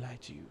won't even lie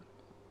to you.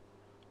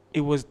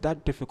 It was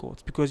that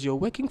difficult because you're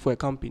working for a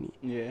company.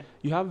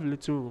 You have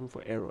little room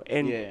for error.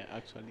 And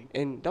actually.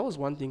 And that was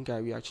one thing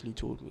Gary actually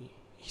told me.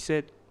 He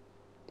said,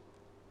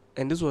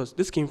 and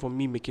this came from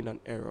me making an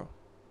error.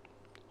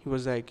 He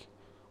was like,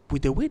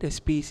 with the way the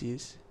space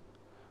is,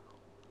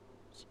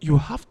 you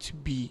have to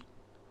be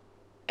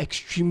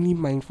extremely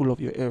mindful of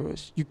your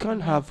errors. You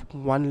can't have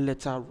one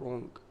letter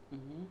wrong.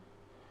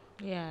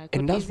 Yeah, it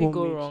could easily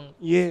go wrong.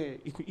 Yeah,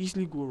 it could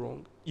easily go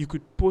wrong. You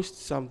could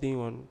post something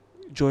on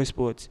Joy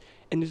Sports,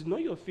 and it's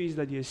not your face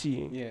that you're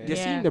seeing. They're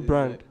seeing the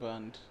brand.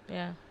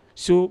 Yeah.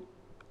 So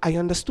I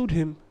understood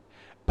him,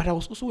 but I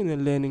was also in a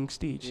learning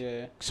stage.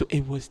 So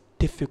it was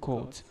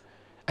difficult.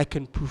 I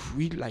can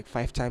proofread like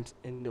 5 times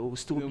and it will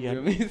still be a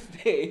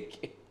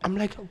mistake. I'm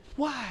like,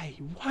 why?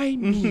 Why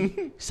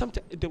me?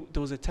 Sometimes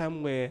there was a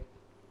time where,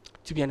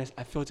 to be honest,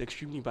 I felt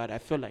extremely bad. I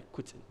felt like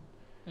quitting.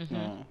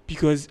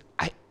 Because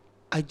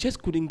I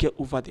just couldn't get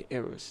over the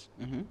errors.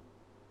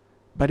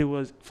 But it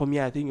was, for me,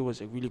 I think it was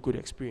a really good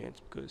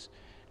experience because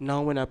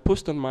now when I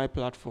post on my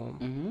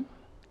platform,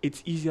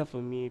 it's easier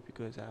for me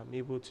because I'm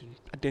able to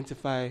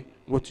identify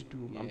what to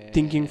do. I'm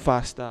thinking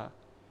faster.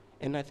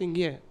 And I think,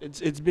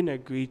 it's been a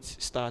great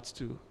start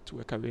to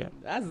a career.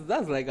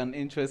 That's like an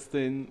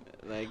interesting,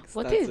 like,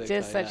 what is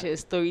just such a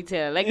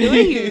storyteller? Like the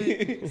way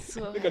you...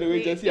 Look at the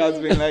way Jesse has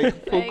been,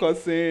 like,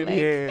 focusing.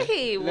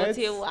 Hey,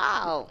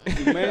 wow.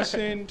 You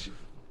mentioned...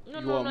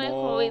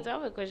 Wait, I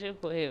have a question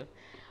for him.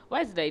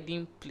 Why did I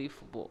didn't play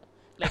football?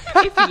 Like,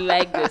 if you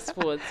like the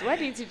sports, why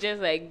didn't you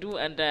just, like, do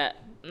under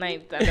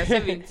 9, under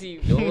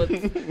 17 or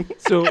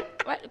what? So...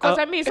 Because,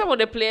 I mean, some of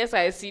the players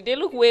I see, they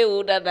look way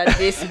older than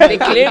this. They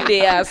claim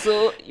they are,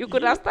 so you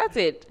could have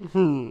started.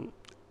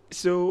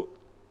 So...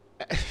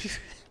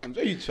 I'm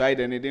sure you tried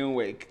and it didn't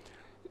work.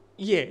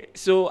 Yeah,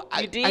 so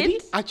I did? I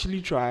didn't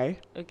actually try.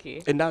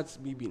 Okay. And that's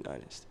me being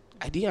honest.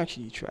 I didn't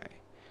actually try.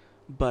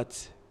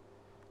 But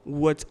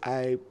what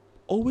I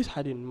always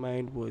had in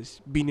mind was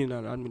being in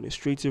an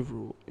administrative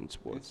role in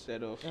sports.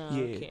 Instead of...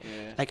 Okay.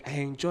 Like, I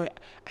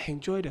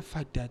enjoy the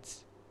fact that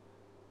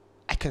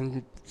I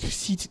can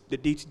see the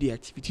day-to-day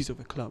activities of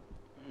a club.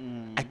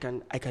 I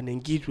can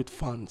engage with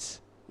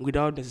fans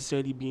without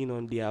necessarily being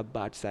on their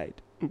bad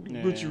side.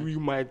 Which you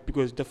might,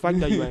 because the fact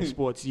that you are in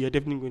sports, you're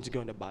definitely going to get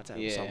on the bad side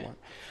with someone.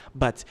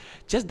 But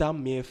just that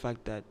mere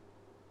fact that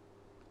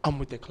I'm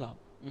with a club,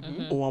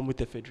 or I'm with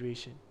a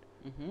federation,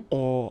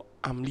 or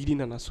I'm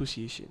leading an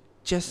association,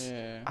 just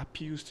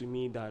appeals to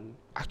me than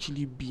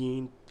actually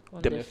being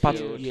On the the part,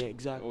 field. yeah, Or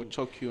exactly.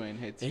 choke you and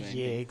hit you. and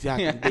Yeah, things.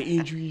 exactly. The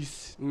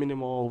injuries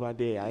minimal over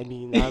there. I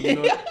mean,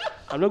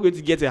 I'm not going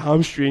to get a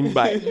hamstring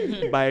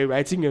by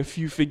writing a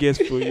few figures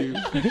for you.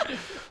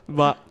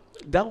 But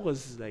that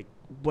was like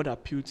what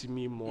appealed to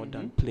me more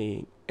than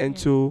playing. And Yeah.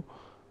 so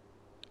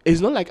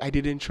it's not like I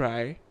didn't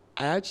try.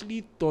 I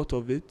actually thought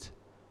of it,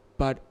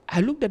 but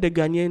I looked at the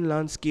Ghanaian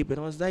landscape and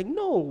I was like,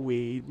 no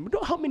way.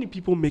 How many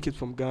people make it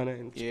from Ghana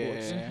in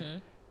sports? Yeah.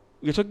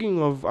 We're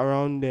talking of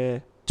around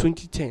the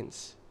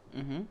 2010s.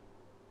 Mm-hmm.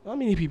 How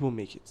many people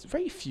make it?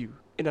 Very few.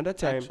 And at that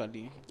time,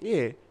 Actually.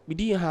 yeah, we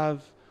didn't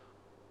have,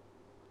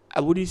 I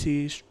wouldn't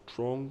say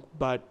strong,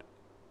 but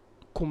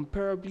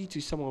comparably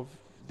to some of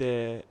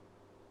the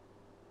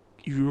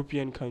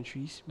European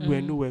countries, we were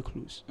Mhm. nowhere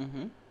close.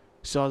 Mm-hmm.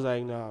 So I was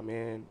like, nah,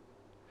 man,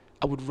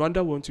 I would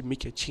rather want to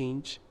make a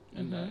change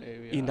In that Mhm.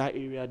 area. in that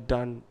area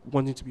than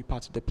wanting to be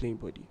part of the playing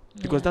body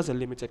because Yeah. that's a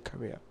limited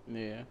career.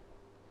 Yeah.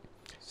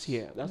 So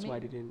yeah, that's why I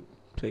didn't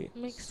play.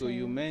 Makes So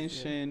you sense.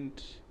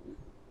 mentioned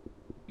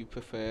you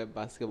prefer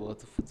basketball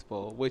to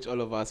football, which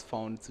all of us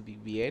found to be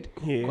weird.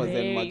 Yeah, Because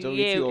the Yeah,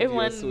 majority yeah, of your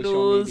everyone social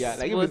knows media,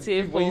 like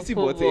Bortey when you from see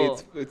Bortey,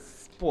 football. it's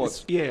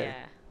sports. yeah.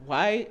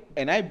 Why?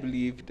 And I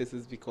believe this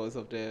is because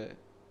of the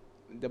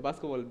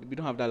basketball. We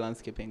don't have that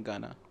landscape in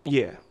Ghana.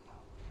 Yeah.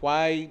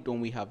 Why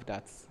don't we have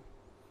that?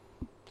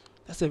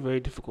 That's a very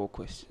difficult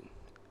question.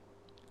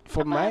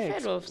 For But my, I've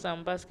heard of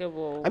some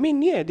basketball. I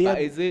mean, yeah, they But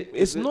are. it's not as-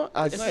 it's not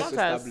It's as not as-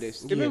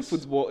 established. Yes. Even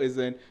football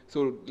isn't.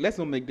 So let's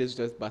not make this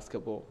just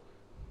basketball.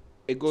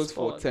 It goes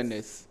Sports. for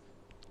tennis,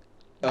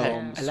 Yeah.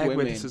 I like where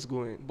swimming, this is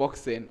going.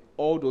 boxing.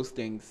 All those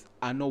things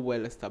are not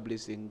well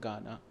established in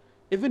Ghana.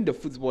 Even the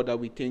football that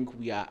we think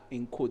we are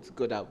in quotes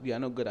good at, we are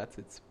not good at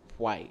it.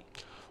 Why?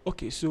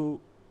 Okay, so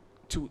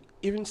to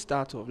even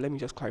start off, let me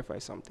just clarify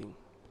something.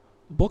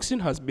 Boxing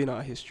has been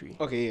our history.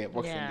 Okay, yeah,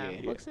 boxing. Yeah,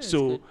 Yeah, boxing is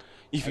So good.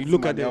 if you That's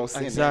look at the Mandel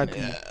saying that.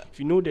 exactly, if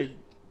you know the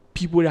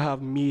people that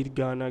have made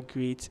Ghana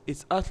great,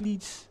 it's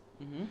athletes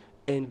Mm-hmm.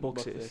 and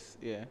boxers.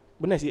 Yeah.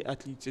 When I say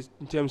athletes, it's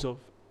in terms of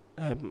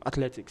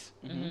athletics.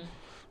 Mm-hmm. Mhm.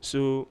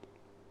 So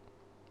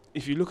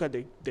if you look at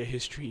the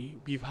history,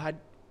 we've had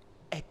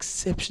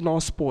exceptional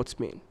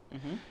sportsmen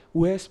Mm-hmm.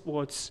 where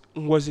sports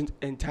wasn't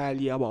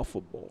entirely about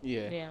football.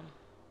 Yeah. Yeah.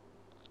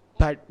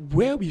 But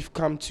where we've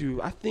come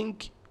to, I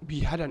think we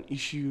had an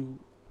issue.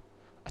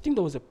 I think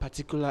there was a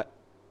particular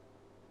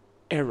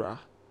era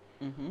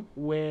Mm-hmm.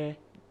 where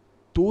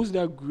those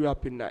that grew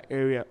up in that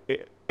era,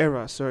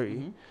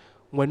 Mm-hmm.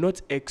 were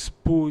not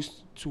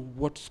exposed to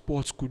what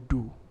sports could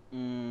do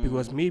Mm.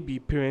 because maybe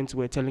parents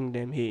were telling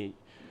them, "Hey,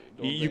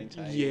 Don't you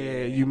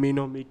venture, you may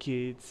not make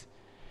it,"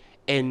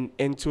 and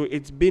so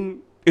it's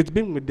been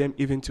with them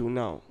even till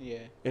now. Yeah.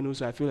 And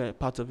also, I feel like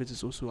part of it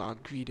is also our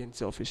greed and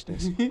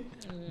selfishness. Mm.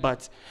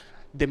 But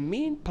the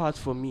main part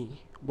for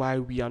me why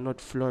we are not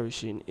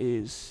flourishing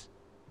is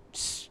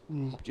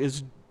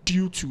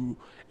due to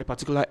a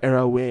particular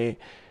era where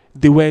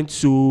they weren't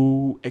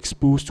so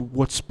exposed to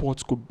what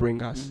sports could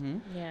bring us.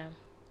 Mm-hmm. Yeah.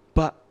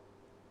 But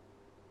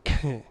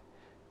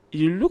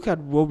you look at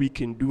what we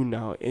can do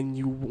now and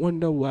you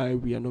wonder why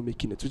we are not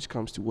making it, which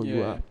comes to what you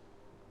Yeah. are.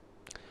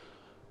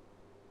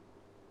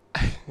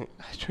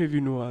 I don't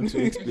even know how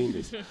to explain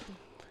this.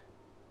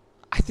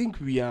 I think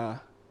we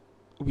are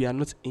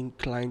not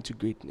inclined to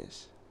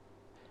greatness.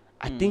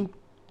 I Mm. think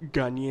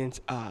Ghanaians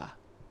are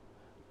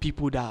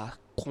people that are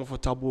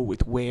comfortable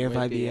with wherever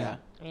Where they are.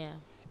 Yeah.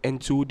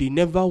 And so they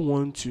never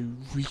want to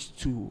reach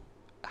to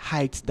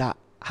heights that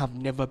have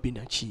never been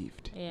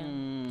achieved. Yeah.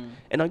 Mm.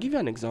 And I'll give you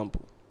an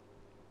example.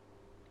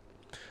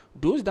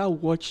 Those that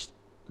watched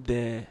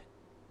the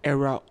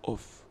era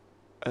of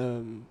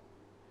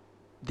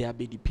the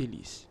Abedi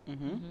Pelis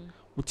Mm-hmm. Mhm.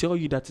 will tell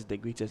you that is the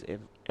greatest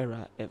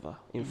era ever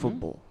in Mhm.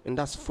 football. And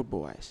that's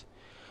football-wise.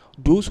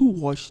 Those who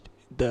watched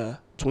the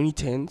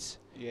 2010s,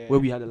 Yeah. where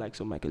we had the likes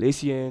of Michael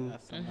Essien,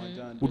 Asamoah Mhm.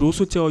 Gyan, would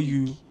also Dennis tell Peak.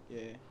 you-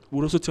 Yeah.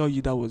 would also tell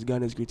you that was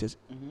Ghana's greatest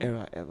Mm-hmm.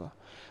 era ever.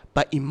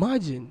 But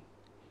imagine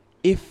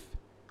if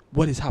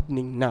what is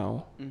happening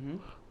now, Mm-hmm.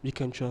 we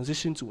can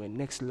transition to a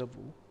next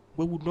level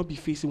where we would not be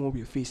facing what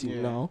we are facing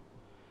Yeah. now,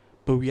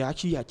 but we are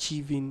actually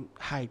achieving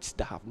heights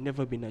that have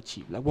never been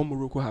achieved, like what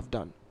Morocco have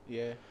done.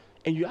 Yeah.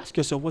 And you ask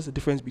yourself, what's the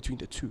difference between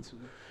the two? Two.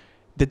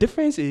 The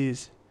difference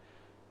is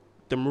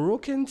the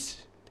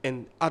Moroccans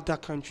and other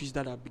countries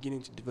that are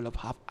beginning to develop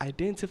have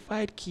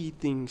identified key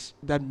things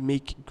that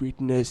make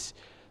greatness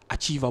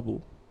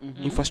achievable.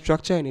 Mm-hmm.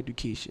 Infrastructure and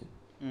education.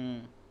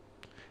 Mm.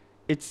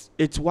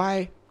 It's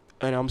why,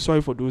 and I'm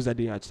sorry for those that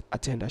didn't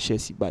attend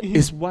Ashesi, but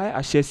it's why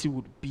Ashesi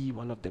would be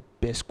one of the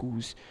best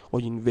schools or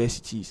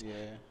universities Yeah.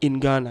 in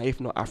Ghana, if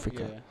not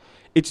Africa. Yeah.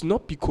 It's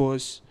not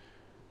because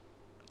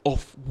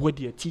of what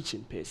they are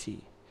teaching per se,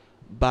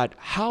 but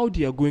how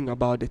they are going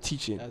about the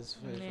teaching. That's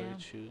very, Yeah. very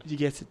true. You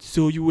get it?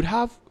 So you would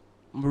have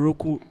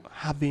Morocco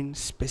having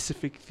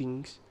specific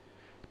things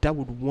that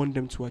would want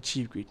them to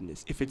achieve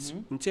greatness. If it's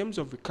Mhm. in terms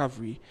of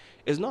recovery,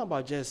 it's not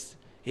about just,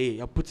 hey,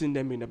 you're putting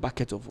them in a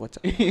bucket of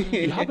water.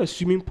 You have a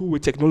swimming pool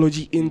with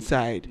technology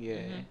inside.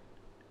 Yeah.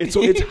 Mhm.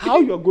 So it's how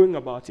you're going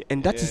about it.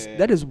 And Yeah.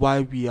 that is why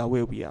we are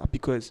where we are.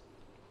 Because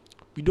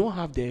we don't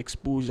have the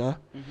exposure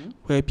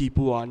where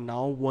people are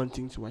now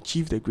wanting to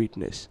achieve the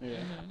greatness.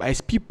 But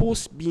it's people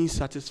being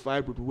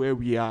satisfied with where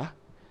we are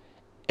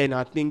and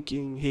are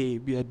thinking, hey,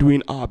 we are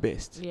doing our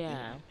best.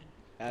 Yeah.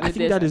 I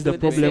think that is the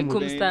problem with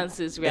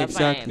circumstances we are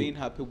exactly. Being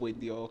happy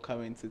with your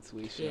current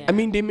situation. Yeah. I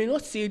mean, they may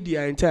not say they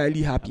are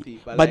entirely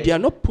happy, but like, they are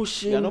not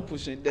pushing. They are not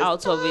pushing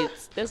out of it.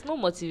 There's no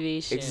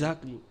motivation.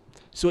 Exactly.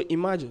 So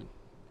imagine,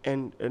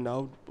 and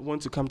I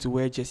want to come to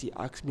where Jesse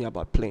asked me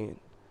about playing,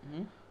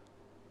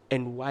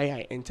 and why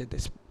I entered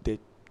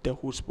the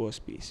whole sports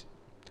space.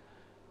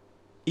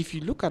 If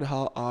you look at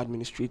how our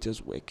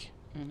administrators work,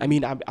 I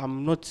mean,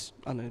 I'm not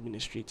an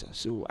administrator,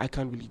 so I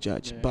can't really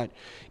judge. But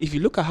if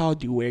you look at how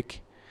they work,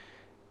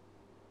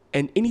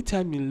 and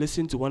anytime you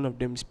listen to one of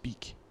them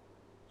speak,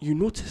 you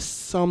notice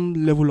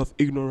some level of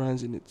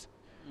ignorance in it.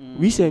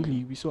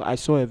 Recently, I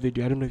saw a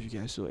video. I don't know if you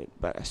guys saw it,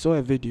 but I saw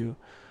a video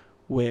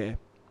where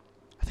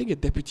I think a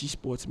deputy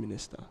sports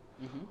minister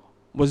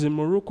was in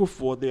Morocco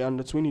for the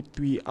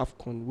under-23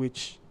 AFCON,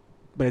 which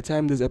by the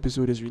time this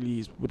episode is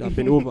released would have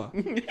been over.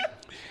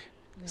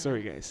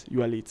 Sorry, guys,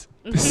 you are late.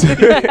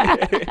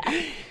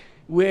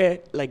 Where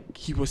like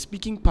he was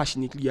speaking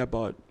passionately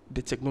about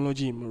the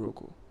technology in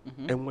Morocco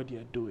and what they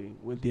are doing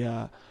with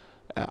their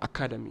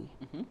academy.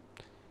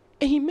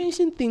 And he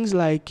mentioned things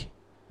like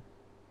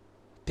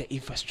the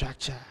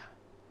infrastructure,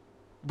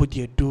 what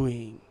they are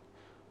doing,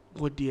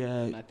 what they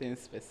are... Nothing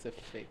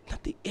specific.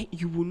 Nothing. And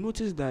you will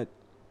notice that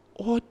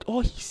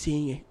all he's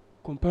saying in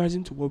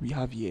comparison to what we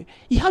have here,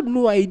 he had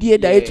no idea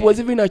that it was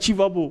even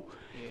achievable.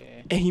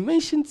 Yeah. And he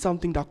mentioned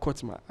something that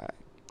caught my eye,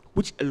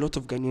 which a lot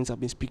of Ghanaians have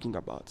been speaking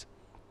about.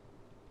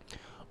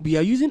 We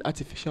are using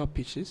artificial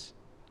pitches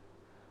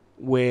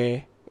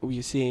where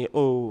we say,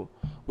 oh,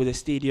 with a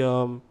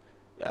stadium,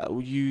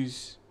 we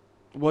use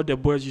what the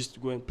boys used to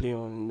go and play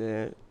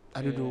on.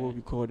 I don't know what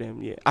we call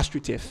them. Yeah,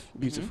 AstroTurf.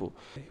 Beautiful.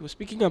 He was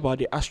speaking about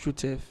the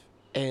AstroTurf,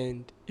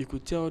 and you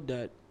could tell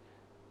that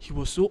he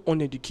was so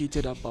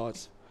uneducated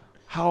about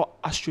how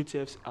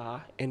AstroTurfs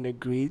are and the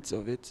grades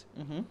of it.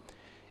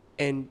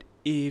 And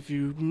if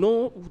you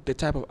know the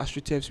type of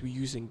AstroTurfs we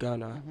use in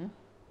Ghana,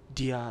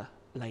 they are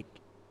like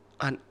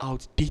an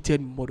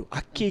outdated model,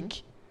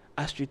 archaic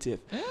AstroTurf.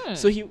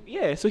 So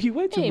he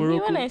went to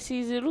Morocco. When I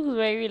see it, looks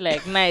very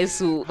like nice.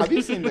 So have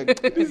you seen the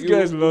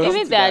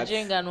even the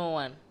Nigerian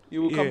one?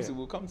 You will come to.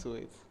 We'll come to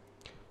it.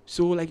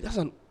 So like that's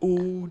an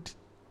old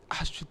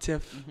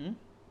AstroTurf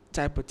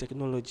type of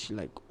technology,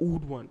 like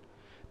old one.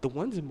 The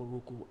ones in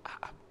Morocco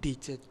are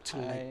updated to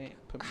like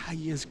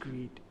highest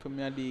grade,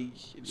 Premier League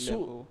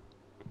level.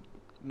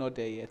 Not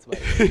there yet, but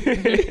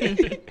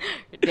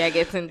they are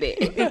getting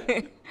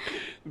there.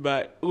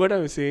 But what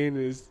I'm saying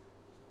is,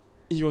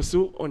 he was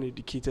so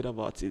uneducated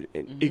about it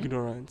and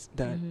ignorant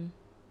that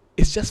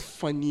it's just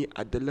funny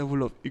at the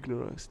level of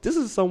ignorance. This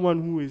is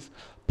someone who is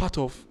part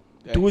of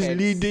those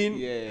leading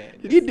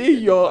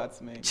your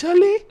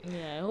Charlie.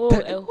 Yeah,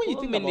 when you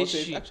think about it,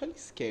 it's actually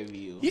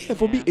scary. Yeah,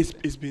 for me,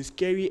 it's been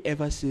scary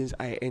ever since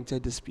I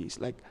entered the space.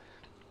 Like,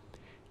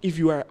 if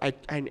you are, I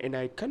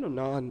kind of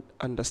now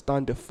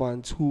understand the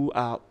fans who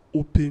are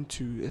open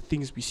to the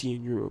things we see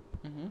in Europe.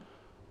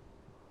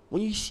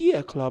 When you see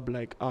a club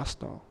like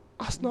Arsenal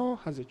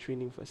has a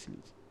training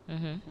facility.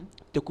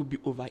 There could be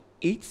over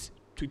 8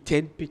 to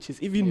 10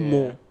 pitches, even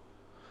more.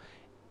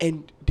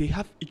 And they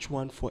have each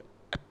one for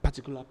a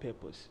particular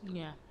purpose.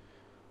 Yeah.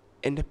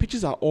 And the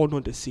pitches are all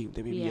not the same.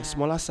 There may be a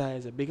smaller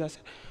size, a bigger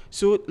size.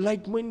 So,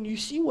 like, when you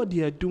see what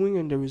they are doing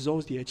and the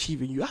results they are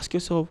achieving, you ask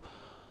yourself,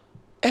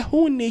 a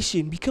whole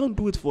nation, we can't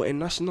do it for a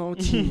national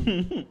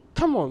team.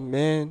 Come on,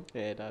 man.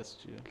 Yeah, that's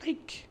true.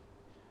 Like,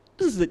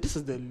 this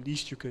is the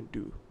least you can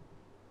do.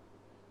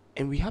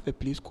 And we have a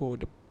place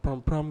called the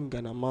Pram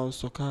Ghanaian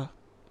Soccer.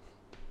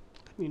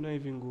 Let me not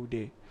even go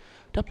there.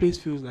 That place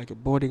feels like a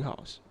boarding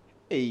house.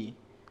 Hey.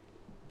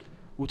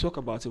 We'll talk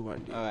about it one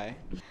day. All right.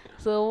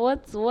 So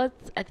what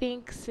I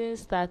think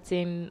since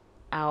starting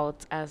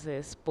out as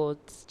a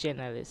sports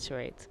journalist,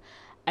 right?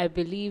 I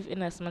believe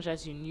in as much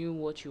as you knew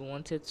what you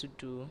wanted to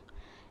do,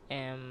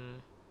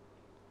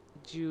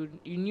 you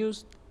knew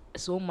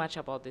so much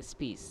about the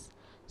space.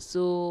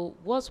 So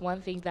what's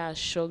one thing that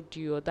shocked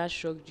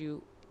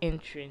you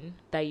entering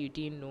that you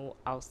didn't know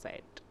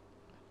outside?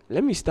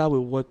 Let me start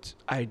with what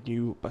I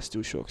knew but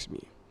still shocks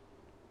me.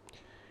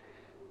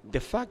 The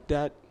fact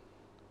that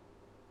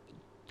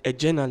a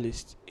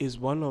journalist is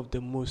one of the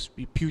most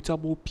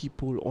reputable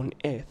people on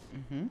earth.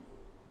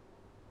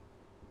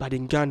 But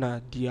in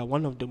Ghana, they are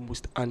one of the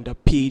most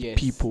underpaid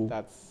people.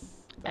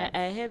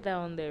 I heard that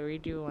on the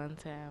radio one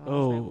time.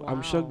 Wow.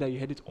 I'm shocked that you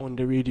heard it on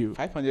the radio.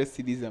 500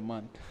 cedis a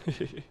month.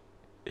 For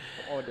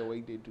all the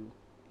work they do.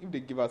 If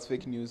they give us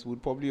fake news,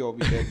 we'd probably all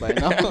be dead by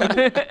now.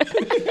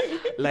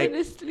 Like,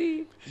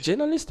 honestly,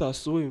 journalists are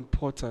so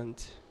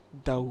important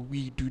that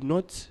we do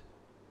not...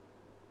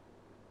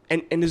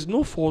 And it's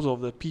no fault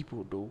of the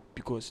people, though,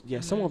 because there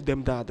are some of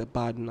them that are the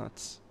bad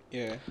nuts.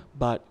 Yeah.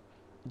 But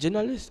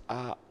journalists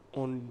are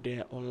on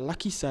the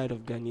unlucky side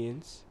of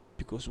Ghanaians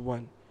because,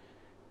 one,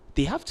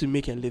 they have to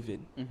make a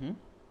living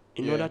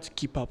in order to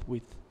keep up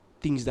with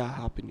things that are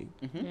happening.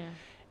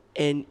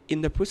 And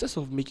in the process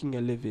of making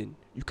a living,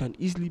 you can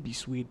easily be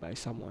swayed by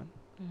someone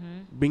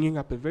bringing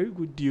up a very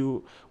good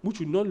deal, which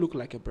would not look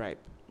like a bribe.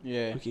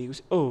 Yeah. Okay, you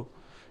say, oh,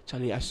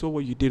 Charlie, I saw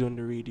what you did on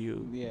the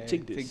radio. Yeah.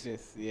 Take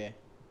this. Yeah.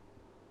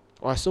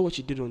 Or I saw what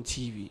you did on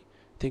TV.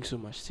 Thanks so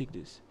much. Take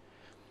this.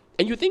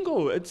 And you think,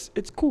 oh, it's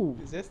cool.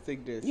 Just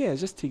take this. Yeah,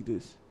 just take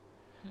this.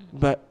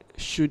 But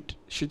should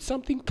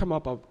something come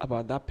up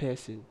about that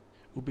person,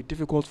 it will be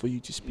difficult for you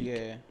to speak.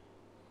 Yeah.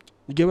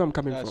 You get where I'm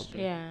coming That's from?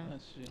 true. Yeah.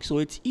 That's true. So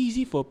it's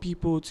easy for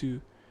people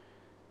to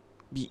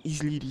be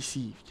easily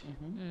deceived.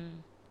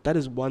 That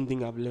is one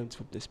thing I've learned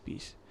from the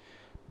space.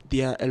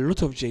 There are a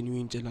lot of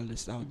genuine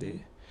journalists out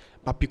there.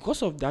 But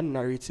because of that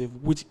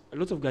narrative, which a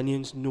lot of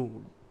Ghanaians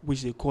know,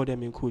 which they call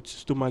them in quotes,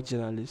 stomach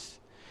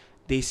journalists,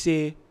 they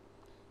say,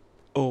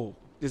 oh,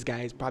 this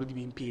guy is probably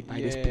being paid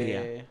by this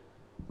player.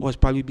 Or is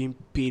probably being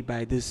paid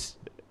by this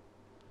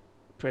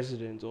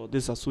president or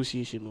this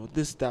association or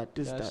this, that.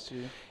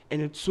 True.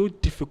 And it's so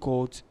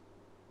difficult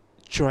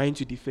trying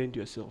to defend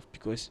yourself,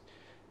 because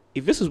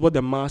if this is what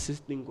the masses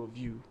think of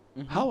you,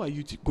 how are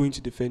you going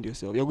to defend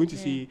yourself? You're going to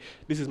say,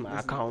 this is my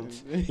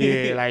account.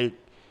 Yeah, like,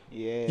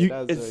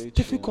 it's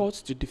difficult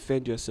to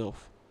defend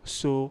yourself.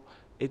 So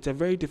it's a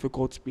very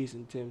difficult space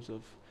in terms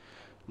of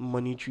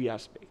monetary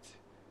aspect.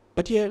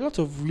 But yeah, a lot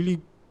of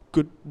really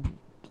good,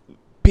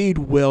 paid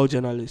well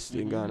journalists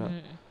in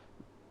Ghana,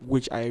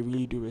 which I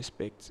really do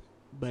respect.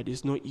 But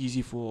it's not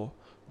easy for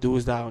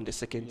those that are on the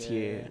second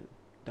tier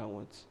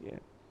downwards. Yeah.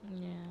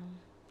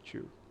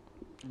 True.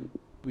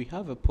 We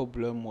have a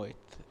problem with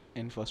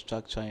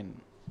infrastructure in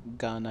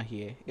Ghana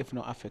here, if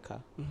not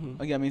Africa.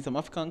 Okay, I mean, some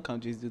African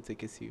countries do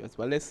take it serious,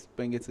 but let's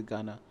bring it to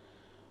Ghana.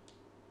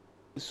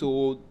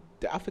 So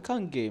the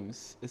African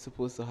Games is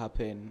supposed to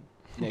happen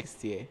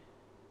next year.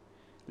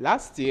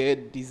 Last year,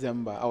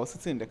 December, I was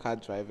sitting in the car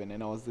driving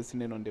and I was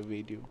listening on the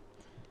radio.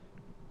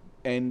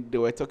 And they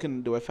were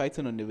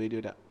fighting on the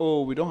radio that,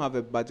 oh, we don't have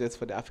a budget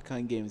for the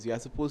African Games. We are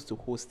supposed to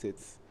host it.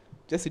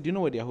 Jesse, do you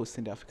know where they are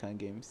hosting the African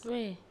Games?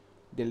 Where?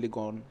 The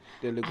Legon.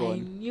 I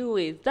knew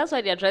it. That's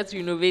why they are trying to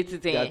innovate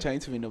it. They are trying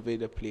to innovate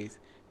the place.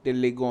 The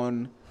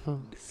Legon,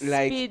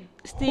 like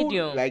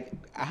stadium. Like,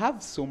 I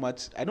have so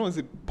much, I don't want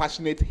to say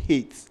passionate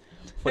hate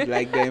for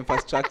like the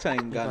infrastructure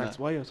in Ghana. That's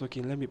why you're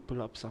talking. Let me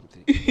pull up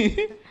something.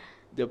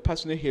 The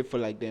passionate hate for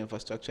like the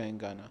infrastructure in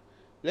Ghana.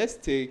 Let's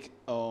take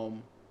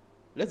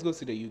let's go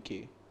to the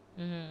UK.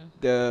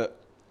 The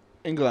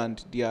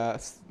England, their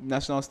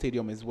national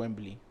stadium is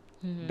Wembley.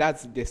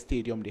 That's the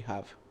stadium they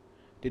have.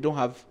 They don't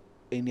have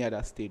any other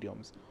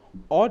stadiums.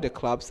 All the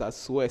clubs are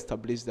so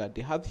established that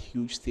they have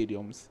huge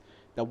stadiums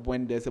that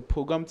when there's a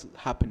program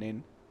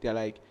happening, they're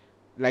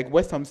like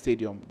West Ham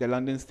Stadium, the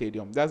London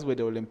Stadium. That's where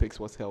the Olympics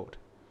was held.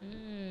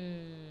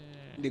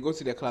 They go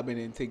to the club and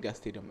then take their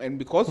stadium. And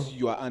because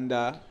you are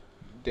under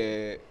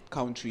the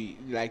country,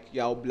 like,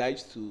 you're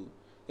obliged to.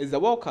 It's the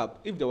World Cup.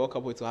 If the World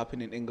Cup were to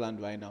happen in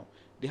England right now,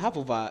 they have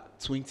over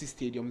 20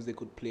 stadiums they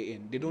could play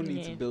in. They don't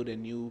need to build a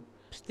new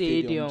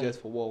stadium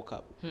just for World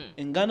Cup.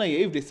 In Ghana,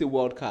 if they say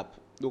World Cup,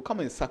 they'll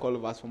come and sack all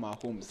of us from our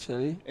homes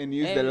and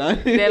use the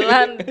land. The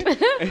land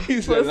and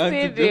use for the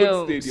land to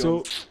build stadiums.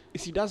 So, you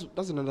see,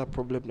 that's another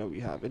problem that we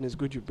have, and it's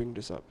good you bring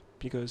this up,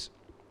 because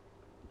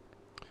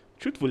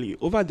truthfully,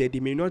 over there,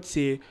 they may not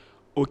say,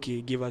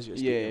 okay, give us your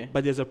stadium,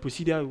 but there's a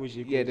procedure in which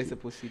they go there's through.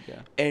 a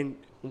procedure. And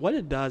what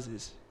it does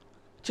is,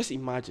 just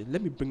imagine,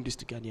 let me bring this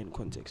to Ghanaian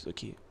context,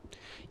 okay?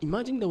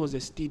 Imagine there was a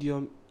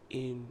stadium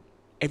in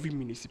every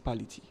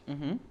municipality.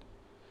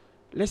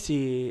 Let's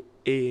say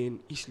in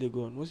East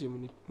Legon, what's your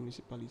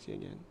municipality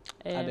again?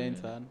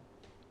 Adentan.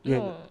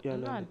 No,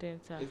 not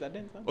Adentan. Is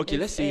Adentan? Okay,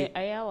 let's say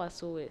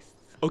Ayawaso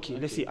West. Okay,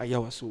 let's say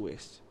Ayawaso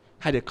West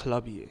had a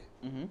club here,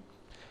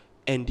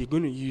 and they're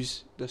going to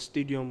use the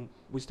stadium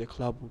which the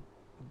club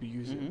would be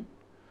using.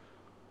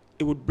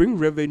 It would bring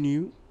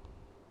revenue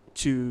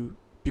to,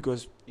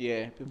 because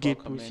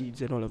gate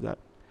proceeds and all of that.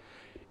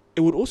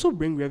 It would also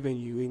bring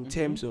revenue in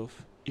terms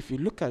of, if you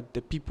look at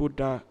the people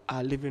that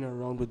are living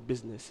around with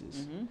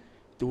businesses,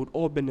 they would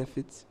all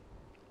benefit.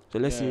 So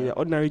let's say the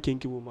ordinary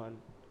kinky woman.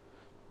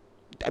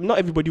 Not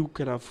everybody who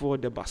can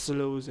afford the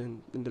basilos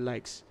and the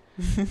likes,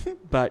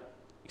 but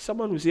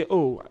someone will say,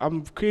 "Oh,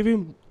 I'm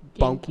craving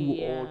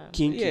banku or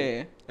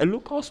kinky." A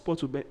local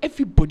sport will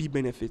everybody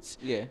benefits.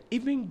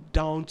 Even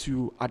down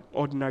to an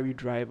ordinary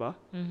driver,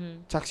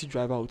 taxi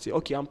driver would say,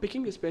 "Okay, I'm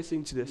picking this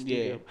person to the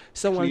stadium.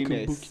 Someone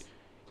can book."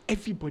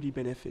 Everybody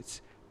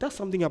benefits. That's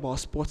something about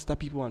sports that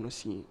people are not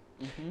seeing.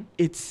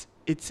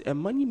 It's a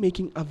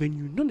money-making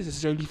avenue, not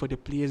necessarily for the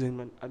players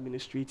and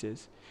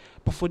administrators,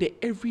 but for the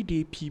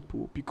everyday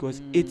people,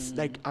 because it's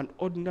like an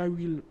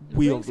ordinary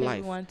way of life.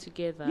 Everyone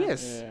together.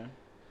 Yes.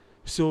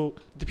 So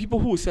the people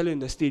who sell in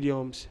the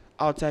stadiums,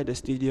 outside the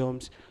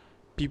stadiums,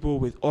 people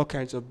with all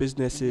kinds of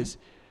businesses,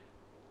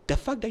 the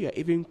fact that you're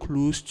even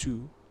close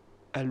to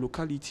a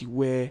locality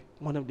where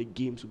one of the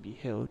games will be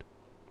held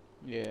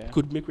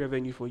could make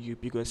revenue for you,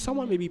 because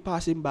someone may be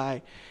passing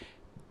by,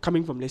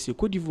 coming from, let's say,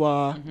 Cote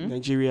d'Ivoire,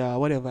 Nigeria,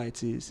 whatever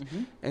it is,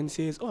 and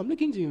says, "Oh, I'm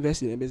looking to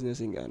invest in a business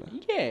in Ghana."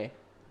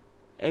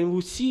 And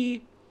we'll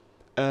see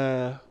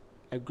a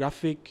a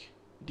graphic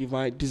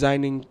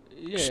designing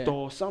Yeah.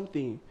 store,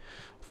 something,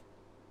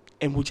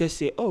 and we just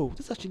say, oh,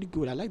 this is actually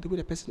good. I like the way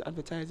the person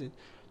advertising.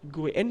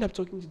 Go end up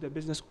talking to the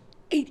business.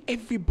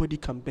 Everybody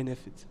can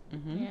benefit,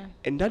 Mm-hmm. Yeah.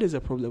 and that is a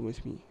problem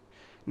with me.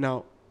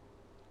 Now,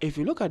 if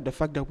you look at the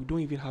fact that we don't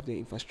even have the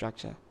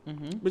infrastructure,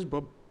 Mm-hmm. which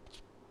brought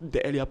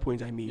the earlier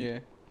point I made. Yeah.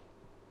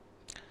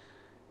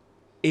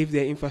 If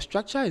the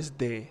infrastructure is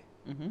there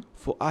Mm-hmm.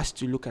 for us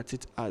to look at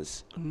it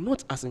as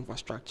not as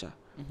infrastructure,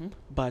 Mm-hmm.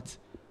 but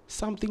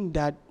something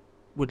that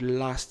would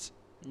last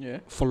Yeah.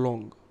 for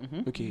long.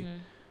 Mm-hmm. Okay, Mhm.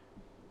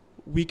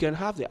 we can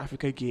have the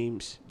Africa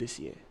Games this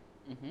year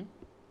Mm-hmm.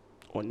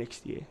 or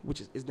next year, which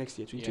is next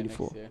year, Yeah,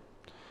 2024. next year.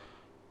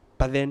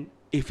 But then,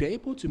 if you're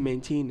able to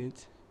maintain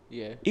it,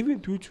 Yeah. even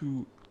through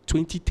to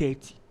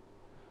 2030,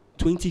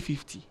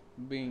 2050,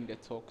 Being the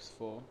talks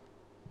for.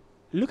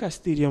 look at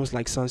stadiums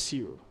like San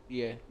Siro.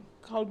 Yeah.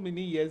 How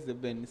many years they've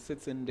been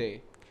sitting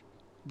there?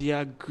 There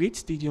are great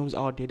stadiums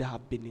out there that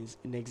have been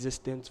in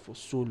existence for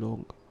so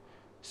long.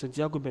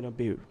 Santiago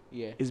Bernabeu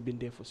Yeah. has been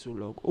there for so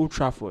long. Old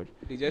Trafford,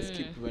 They just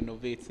keep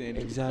renovating.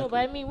 exactly. No, but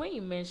I mean, when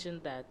you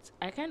mentioned that,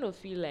 I kind of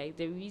feel like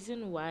the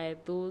reason why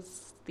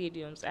those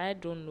stadiums, I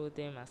don't know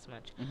them as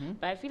much, Mm-hmm.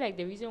 but I feel like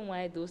the reason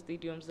why those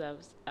stadiums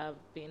have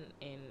been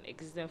in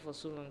existence for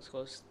so long is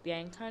because they are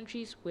in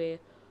countries where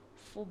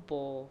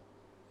football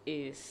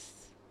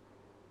is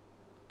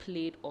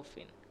played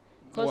often.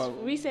 Because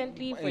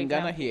recently, for in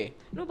Ghana example, here.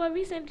 no, but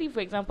recently, for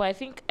example, I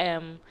think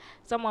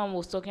someone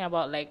was talking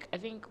about, like, I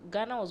think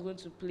Ghana was going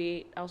to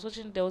play. I was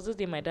watching. There was this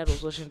day my dad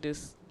was watching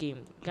this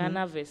game,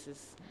 Ghana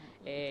versus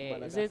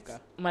is it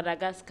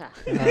Madagascar,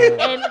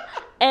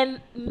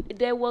 and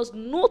there was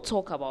no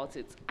talk about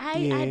it. I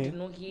Yeah. did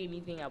not hear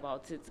anything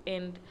about it.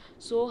 And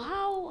so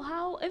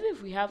how even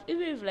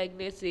if like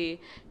let's say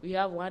we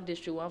have one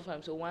district, one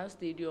farm, so one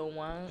stadium,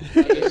 one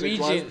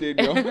region,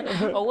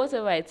 Stadium. or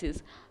whatever it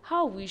is,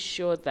 how are we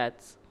sure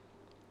that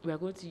we are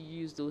going to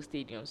use those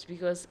stadiums?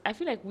 Because I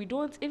feel like we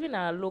don't, even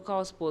our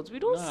local sports, we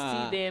don't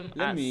see them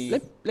Let as me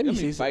Let me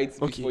say fight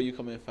okay. before you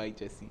come and fight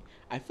Jesse.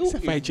 I feel Say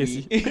fight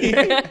Jesse.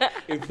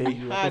 if we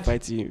Then you had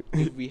fight you.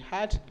 if we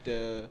had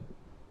the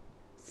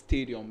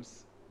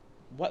stadiums,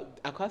 what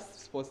Accra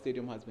Sports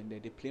Stadium has been there.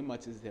 They play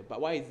matches there, but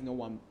why is no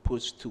one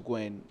pushed to go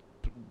and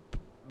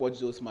watch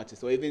those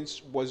matches or even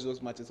watch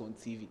those matches on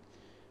TV?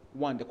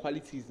 One, the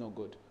quality is not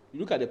good. You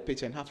look at the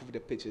pitch and half of the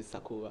pitch is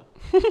Sakura.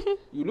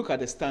 You look at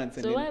the stands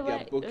and so then they why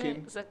are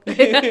broken. so-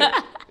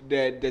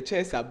 The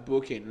chairs are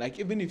broken. Like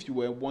even if you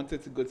were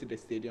wanted to go to the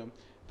stadium,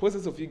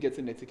 process of you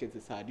getting a ticket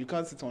is hard. You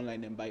can't sit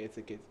online and buy a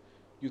ticket.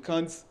 You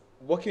can't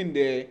walk in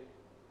there.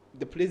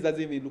 The place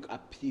doesn't even look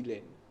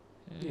appealing.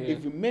 Yeah.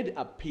 If you made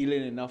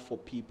appealing enough for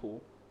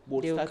people,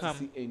 we'll They'll start come. to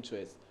see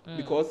interest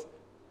because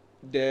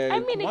the I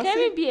mean, it Kumasi- can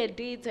even be a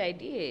date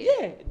idea.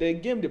 yeah, the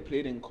game they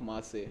played in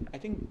Kumasi, I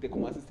think the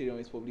Kumasi Stadium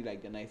is probably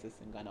like the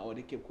nicest in Ghana, or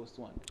the Cape Coast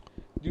one.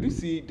 Did you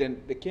see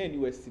then the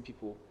KNUST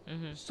people?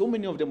 So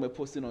many of them were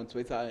posting on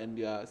Twitter and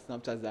their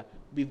Snapchats that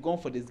we've gone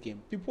for this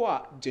game. People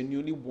are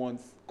genuinely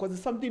wants because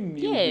it's something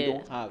new we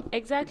don't have.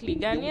 Exactly.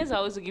 Ghanaians are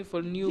always looking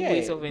for new Yeah,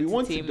 ways of we entertainment.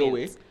 want to do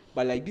it,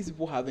 but like these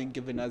people haven't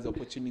given us the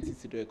opportunity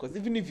to do it. Because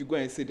even if you go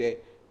and sit there,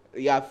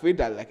 you're afraid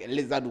that like a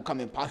lizard will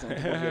come and pass on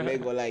top of your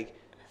leg or like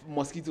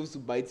mosquitoes to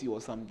bite you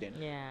or something.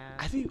 Yeah.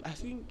 I think.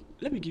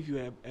 Let me give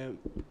you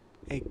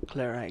a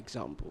clearer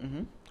example.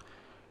 Mm-hmm.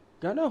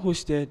 Ghana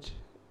hosted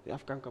the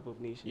African Cup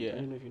of Nations. Yeah. I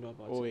don't know if you know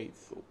about Oh it.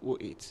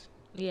 wait. 08.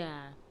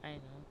 Yeah, I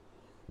know.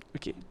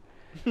 Okay.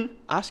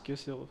 Ask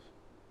yourself,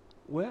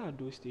 where are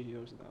those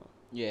stadiums now?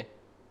 Yeah.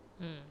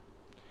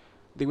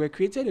 They were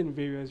created in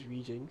various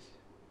regions.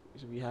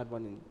 So we had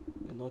one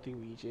in the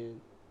northern region.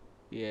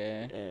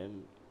 Yeah.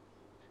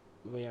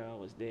 Where I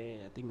was there,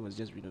 I think it was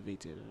just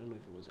renovated. I don't know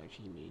if it was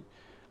actually made.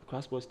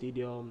 Accra Sports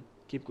Stadium,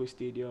 Cape Coast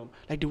Stadium.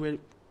 Like there were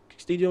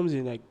stadiums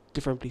in like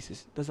different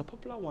places. There's a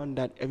popular one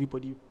that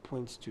everybody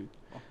points to.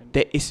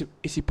 The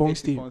Isipong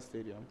Stadium.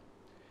 Stadium.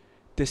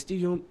 The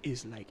stadium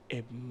is like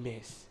a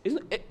mess. It's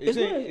not. Is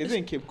it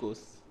in Cape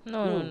Coast?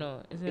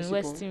 No. It's in It's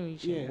Western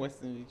region. yeah.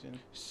 Western region.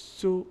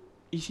 So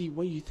you see,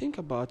 when you think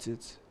about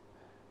it,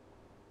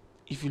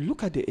 if you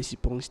look at the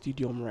Isipong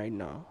Stadium right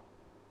now,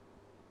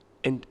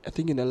 and I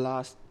think in the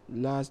last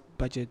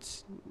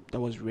budget that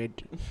was read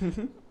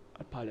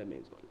at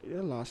Parliament,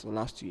 the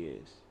last 2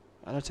 years,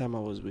 at that time I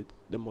was with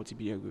the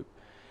multimedia group.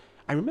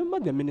 I remember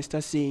the minister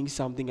saying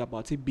something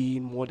about it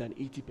being more than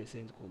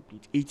 80%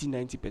 complete,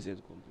 80-90%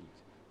 complete.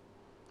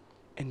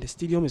 And the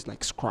stadium is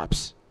like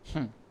scraps.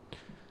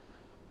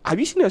 Have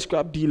you seen a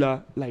scrap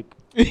dealer like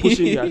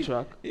pushing their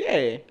truck?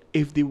 Yeah.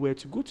 If they were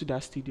to go to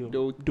that stadium,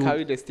 They'll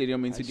carry the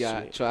stadium into I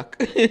their swear.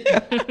 truck.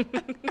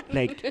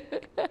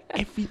 like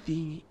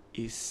everything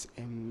is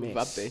a mess.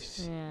 Rubbish.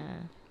 Yeah.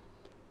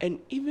 And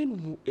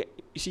even you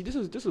see, this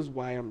is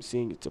why I'm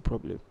saying it's a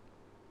problem.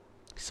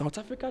 South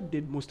Africa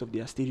did most of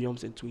their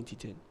stadiums in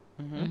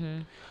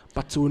 2010,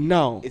 but till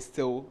now It's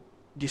still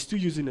they're still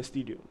using the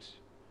stadiums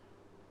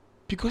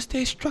because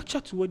there's structure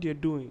to what they're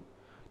doing.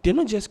 They're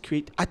not just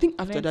create. I think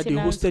after that they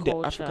Maintenance hosted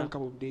culture. the African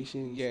Cup of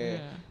Nations. yeah.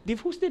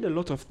 They've hosted a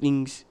lot of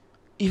things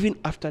even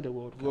after the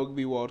World Cup.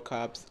 Rugby World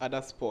Cups,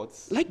 other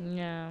sports. Like,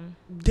 Yeah.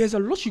 there's a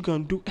lot you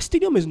can do. A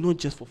stadium is not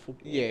just for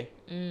football. Yeah.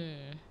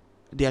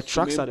 There are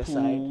tracks at the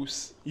side.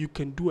 Pools. You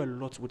can do a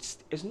lot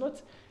with. It's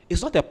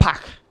not a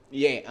park.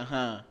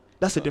 Yeah.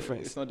 That's the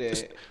difference. It's not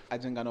the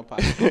Ajangano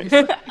Park.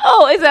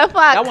 Oh, it's a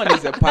fact. That one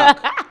is a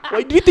park.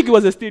 Wait, do you think it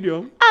was a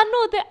stadium?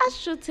 No, the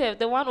AstroTurf,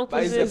 the one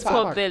But it's opposite a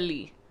park. Sport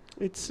Belly.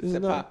 It's It's a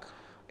not. park.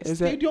 A Is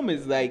stadium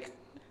is like,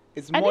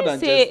 it's I more didn't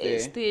than say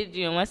just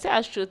stadium. I said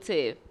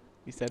AstroTurf.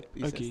 He said,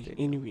 Okay.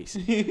 Anyways,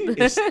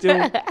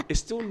 it's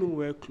still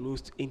nowhere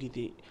close to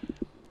anything.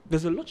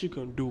 There's a lot you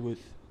can do with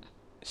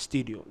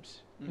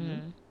stadiums.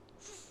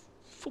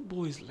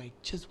 Football is like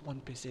just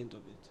 1% of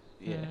it.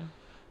 Yeah.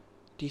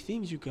 The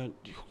things you can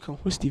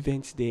host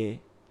events there.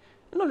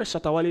 You know the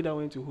Shatawale that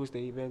went to host the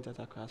event at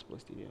Accra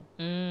Sports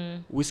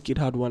Stadium. Wizkid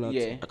had one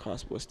at Accra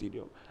Sports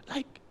Stadium.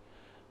 Like,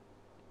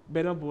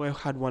 Better Boy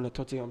had one at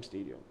Tottenham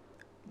Stadium.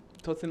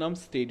 Tottenham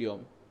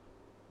Stadium,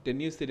 the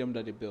new stadium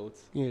that they built.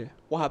 Yeah,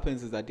 What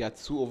happens is that there are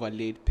 2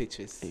 overlaid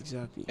pitches.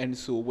 exactly. And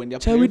so when they're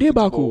Terry playing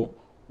Debaku. football,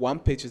 one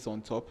pitch is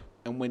on top.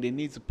 And when they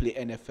need to play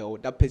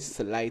NFL, that pitch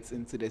slides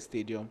into the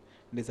stadium.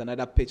 And there's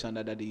another pitch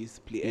under that they use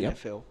to play Yep.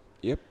 NFL.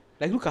 Yep.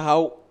 Like, look at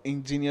how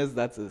ingenious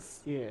that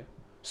is. Yeah.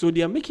 So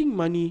they are making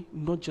money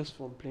not just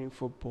from playing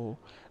football,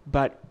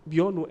 but we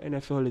all know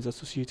NFL is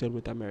associated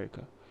with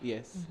America.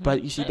 Yes.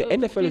 But you see, the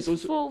NFL is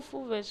also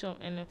full version of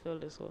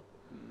NFL as well.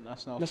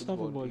 National National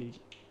Football Football League. League.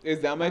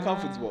 It's the American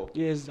football.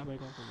 Yes,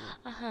 American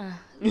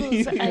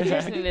football. I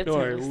just needed Don't to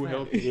worry, we'll understand.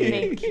 help you. Yeah.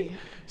 Thank you.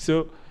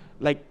 So,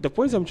 like, the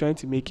points I'm trying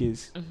to make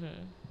is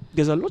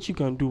there's a lot you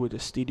can do with the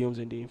stadiums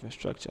and the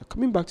infrastructure.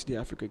 Coming back to the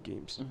Africa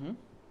Games,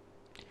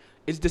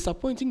 it's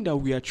disappointing that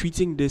we are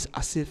treating this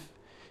as if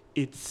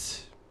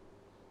it's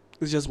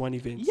just one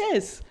event.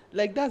 Yes.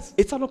 Like,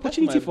 It's an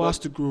opportunity my for us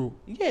to grow.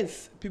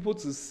 Yes, people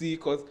to see,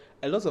 because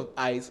a lot of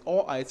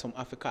all eyes from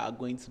Africa are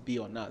going to be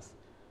on us.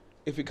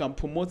 If we can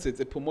promote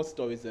it promotes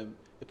tourism,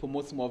 it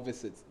promotes more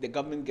visits, the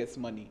government gets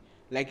money.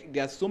 Like,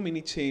 there are so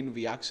many chain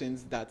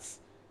reactions that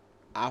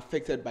are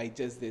affected by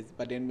just this,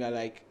 but then we are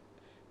like,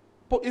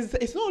 but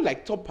it's not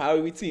like top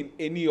priority in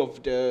any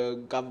of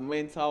the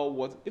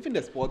governmental, even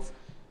the sports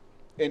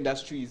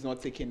industry is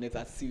not taking it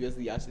as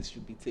seriously as it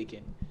should be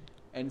taken.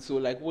 And so,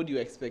 like, what do you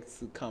expect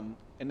to come?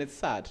 And it's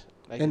sad.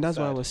 Like, And that's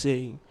what I was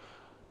saying.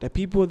 The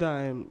people that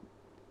are in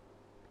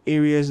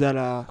areas that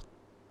are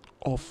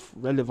of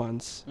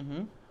relevance,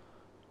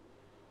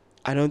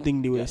 I don't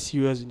think they were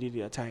serious in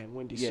their time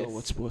when they saw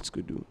what sports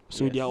could do.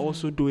 So they are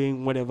also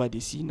doing whatever they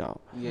see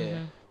now. Yeah.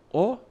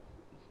 Or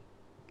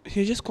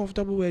they're just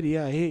comfortable where they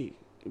are. Hey,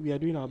 we are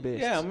doing our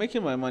best. Yeah, I'm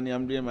making my money.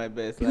 I'm doing my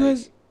best.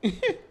 Because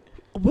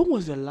when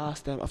was the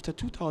last time, after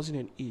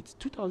 2008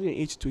 to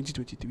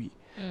 2023,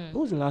 when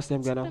was the last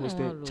time Ghana been a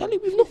hosted? while, Charlie,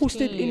 we've not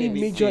hosted 15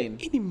 any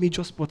years.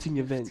 major sporting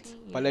event.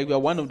 But like, we are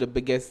one of the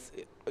biggest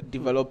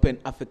developing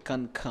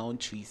African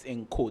countries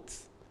in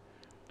quotes.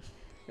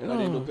 But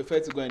then we prefer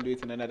to go and do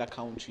it in another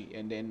country,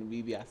 and then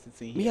we are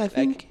sitting here. Yeah,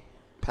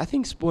 I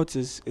think sports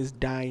is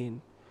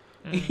dying.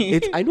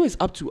 I know it's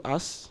up to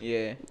us.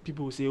 Yeah.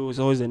 People will say, oh, it's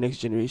always the next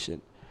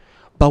generation.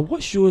 But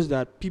what shows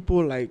that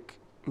people like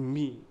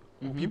me,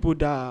 people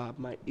that are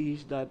my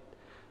age that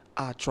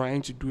are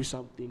trying to do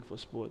something for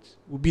sports,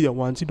 will be the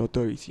ones in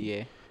authority.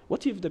 Yeah.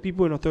 What if the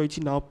people in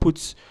authority now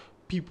puts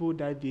people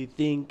that they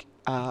think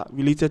are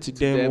related to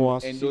them or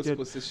in those associated?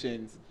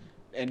 positions,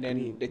 and then I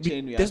mean, the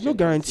chain reaction there's no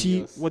guarantee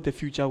continues. what the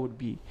future would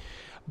be.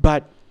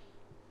 But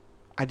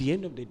at the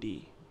end of the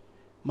day,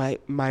 my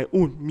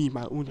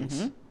own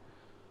is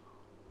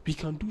we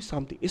can do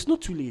something. It's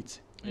not too late.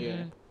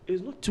 Yeah.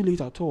 It's not too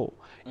late at all.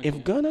 Okay.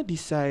 If Ghana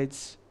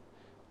decides,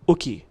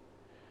 okay,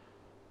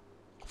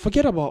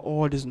 forget about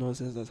all this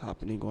nonsense that's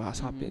happening or has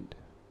happened.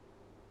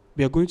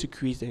 We are going to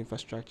create the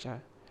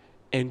infrastructure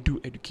and do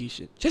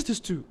education. Just these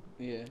two.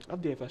 Yeah.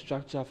 Have the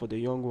infrastructure for the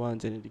young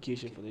ones and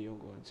education for the young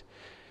ones.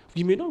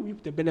 We may not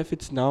reap the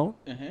benefits now,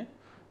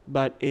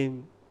 but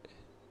in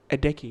a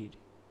decade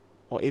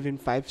or even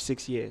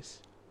 5-6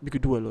 years, we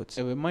could do a lot.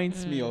 It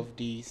reminds me of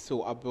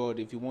abroad,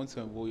 if you want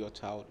to enroll your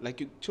child,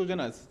 like children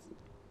as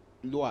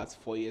low as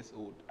 4 years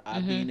old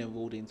are being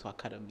enrolled into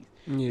academies.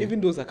 Yeah. Even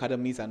those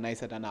academies are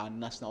nicer than our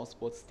national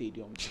sports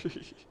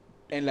stadiums.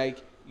 And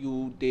like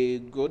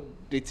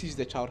they teach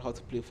the child how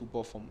to play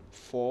football from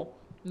 4,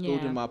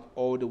 build him up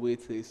all the way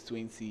to his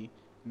 20,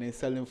 and then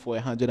sell him for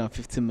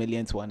 150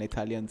 million to an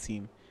Italian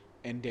team.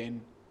 And then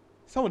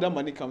some of that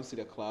money comes to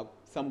the club,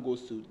 some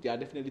goes to, they are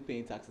definitely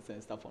paying taxes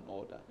and stuff on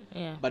all that.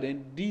 Yeah. But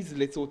then these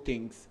little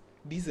things,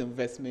 these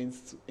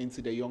investments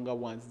into the younger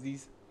ones,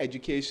 these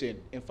education,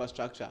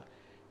 infrastructure,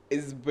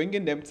 is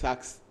bringing them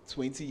tax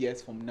 20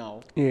 years from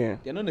now. Yeah.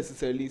 They're not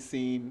necessarily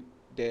seeing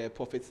the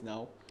profits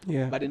now.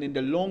 Yeah. But then in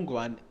the long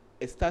run,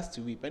 it starts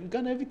to reap. And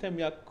Ghana, every time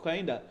we are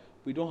crying that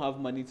we don't have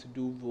money to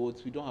do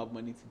roads, we don't have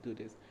money to do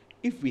this.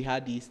 If we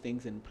had these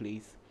things in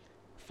place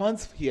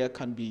funds here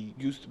can be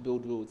used to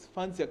build roads.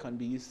 Funds here can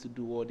be used to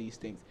do all these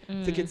things.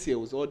 Ticket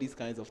sales, all these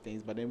kinds of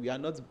things. But then we are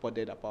not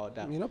bothered about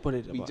that. We're not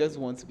bothered We about just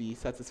want to be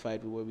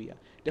satisfied with where we are.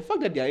 The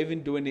fact that they are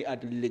even doing it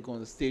at the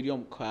Legon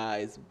Stadium car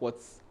is what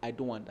I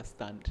don't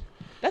understand.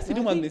 That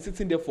stadium has been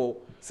sitting there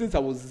since I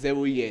was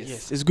 0 years.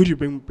 Yes, it's good you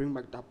bring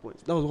back that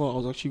point. That was what I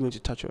was actually going to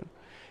touch on.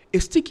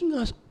 It's taking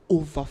us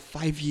over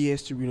 5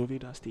 years to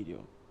renovate our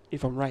stadium,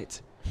 if I'm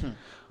right.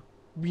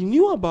 We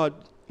knew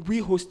about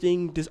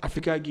hosting this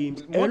Africa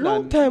Games a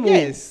long time ago.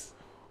 Yes.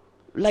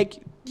 Like,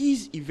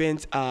 these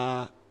events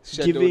are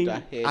Scheduled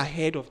given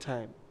ahead of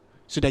time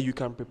so that you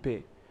can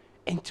prepare.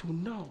 Until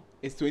now,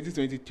 it's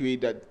 2023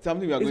 that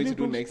something we are it's going to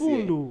been do next year.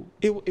 postponed,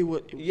 though. It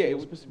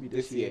was supposed to be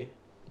this year.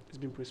 It's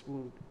been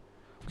postponed.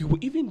 We were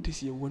even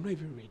this year, we're not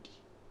even ready.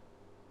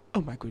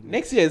 Oh my goodness.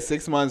 Next year is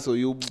 6 months, so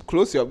you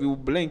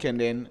blink and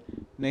then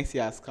next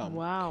year has come.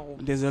 Wow.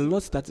 There's a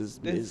lot that is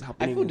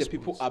happening. I feel in the sports.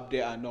 people up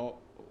there are not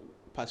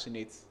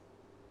passionate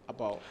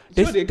about.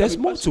 There's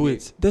more to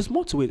it. There's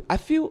more to it. I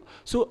feel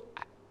so.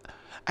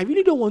 I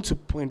really don't want to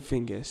point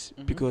fingers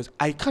because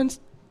I can't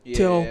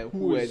tell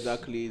who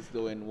exactly is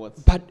doing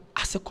what. But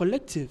as a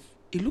collective,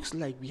 it looks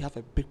like we have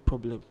a big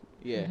problem.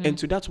 Yeah. And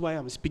so that's why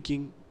I'm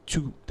speaking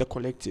to the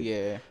collective.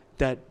 Yeah.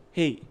 That,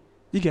 hey,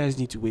 you guys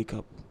need to wake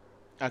up.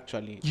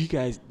 Actually. You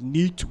guys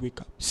need to wake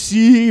up.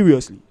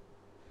 Seriously.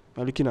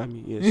 You're looking at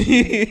me,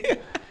 yes.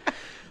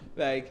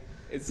 Like,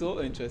 it's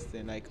so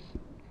interesting. Like,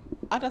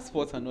 other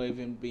sports are not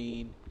even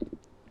being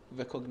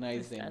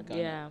recognized in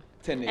Ghana. Yeah.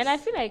 Tennis. And I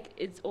feel like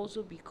it's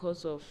also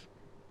because of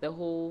the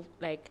whole,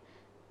 like,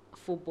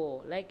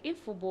 football. Like, if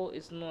football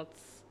is not,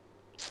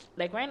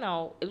 like, right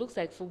now, it looks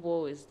like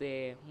football is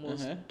the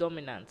most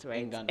dominant,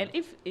 right? And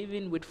if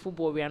even with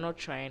football we are not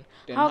trying,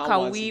 then how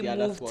can much we is the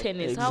other move sport?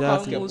 tennis? Exactly. How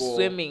can we move Basketball.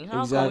 swimming?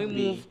 How can we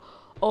move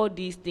all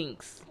these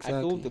things? I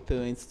feel the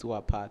parents too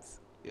are parts.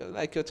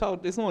 Like, your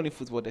child, there's not only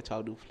football the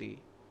child will play.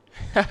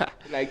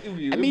 Like, if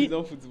you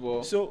don't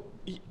football. So,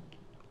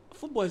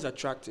 football is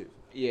attractive.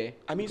 Yeah.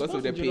 I mean, because sports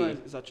of the in general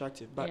pay. is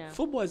attractive. But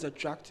football is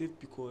attractive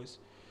because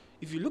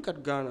if you look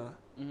at Ghana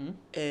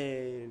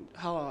and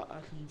how our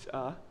athletes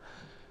are,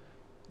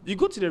 you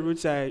go to the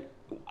roadside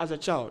as a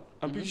child,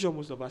 I'm pretty sure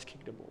most of us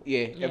kick the ball.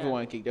 Yeah,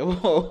 everyone kicked the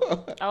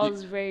ball. I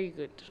was very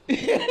good.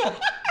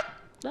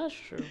 That's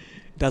true.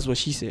 That's what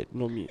she said,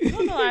 not me.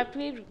 No, I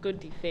played good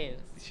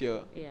defense.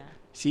 Sure. Yeah.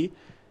 See,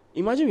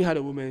 imagine we had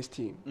a women's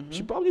team.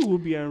 She probably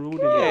would be enrolled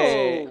in Yeah.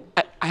 it.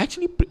 I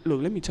actually,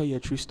 look, let me tell you a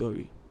true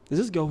story. There's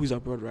this girl who's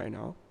abroad right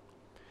now.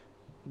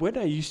 When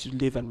I used to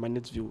live at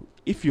Manettville,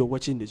 if you're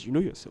watching this, you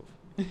know yourself.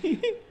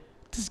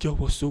 This girl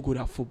was so good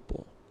at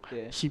football.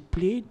 Yeah. She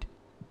played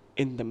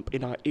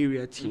in our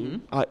area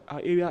team. Our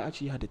area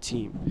actually had a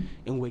team,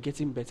 and we're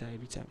getting better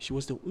every time. She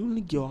was the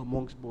only girl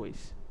amongst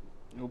boys,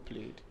 Who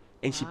played?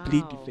 and she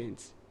played Wow.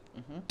 defense.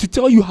 To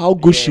tell you how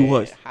good she Yeah,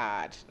 was,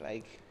 hard.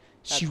 Like,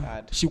 that's she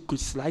hard. she could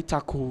slide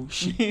tackle.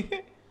 She,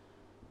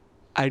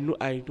 I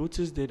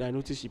noticed that. I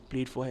noticed she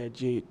played for her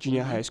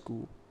junior high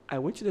school. I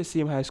went to the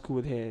same high school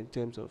with her in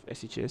terms of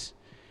SHS,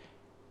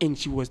 and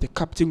she was the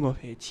captain of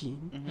her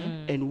team,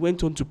 and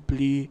went on to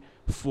play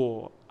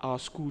for our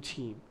school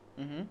team.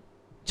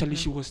 Charlie,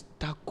 she was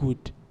that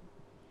good.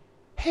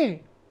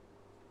 Hey,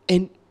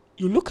 and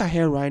you look at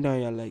her right now,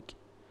 and you're like,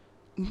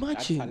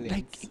 imagine, talent.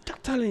 like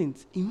that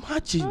talent.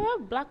 Imagine, Oh,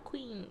 Black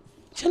Queen.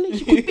 Charlie,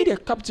 she could be the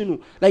captain.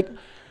 Like,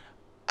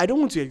 I don't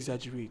want to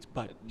exaggerate,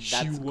 but she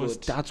That's was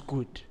good. that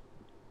good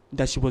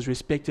that she was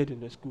respected in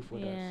the school for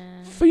Yeah.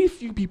 that. Very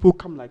few people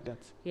come like that.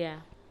 Yeah.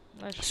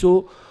 That's true.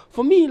 So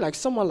for me, like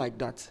someone like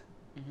that,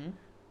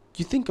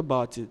 you think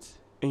about it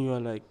and you're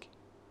like,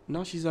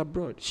 now she's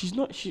abroad. She's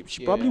not. She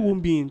probably Yeah.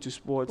 won't be into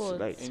sports Sports.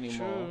 like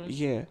Anymore. True.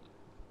 yeah.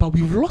 But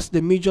we've lost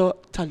the major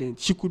talent.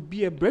 She could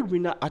be a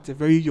breadwinner at a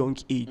very young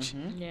age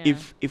Yeah.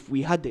 if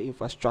we had the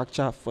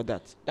infrastructure for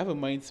that. That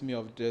reminds me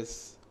of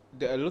this.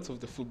 There are a lot of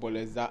the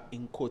footballers that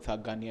in quotes are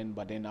Ghanaian,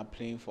 but then are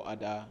playing for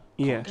other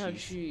Yeah.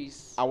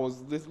 countries. I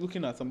was just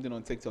looking at something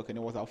on TikTok, and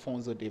it was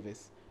Alfonso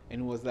Davis,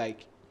 and it was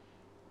like,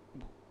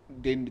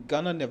 then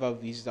Ghana never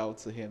reached out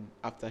to him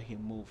after he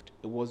moved.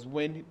 It was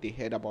when they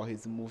heard about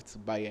his move to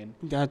Bayern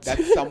That's that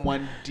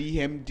someone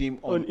DM'd him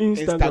on On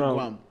Instagram.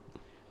 Instagram.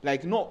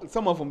 Like, not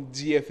someone from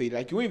GFA.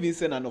 Like, you won't even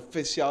send an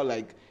official,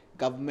 like,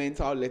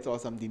 governmental letter or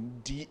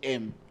something.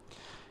 DM.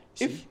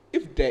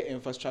 If the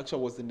infrastructure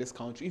was in this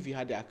country, if you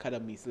had the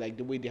academies like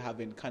the way they have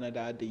in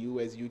Canada, the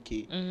US,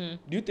 UK, do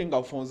you think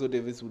Alfonso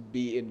Davis would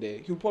be in there?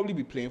 He'll probably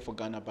be playing for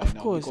Ghana by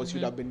now course. because he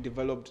would have been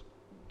developed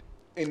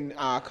in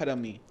our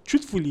academy.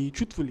 truthfully,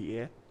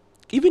 yeah.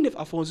 Even if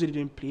Alfonso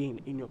didn't play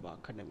in any of our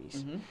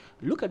academies,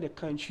 look at the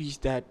countries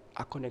that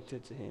are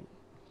connected to him: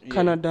 Yeah.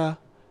 Canada,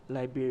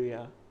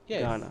 Liberia,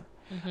 Yes. Ghana.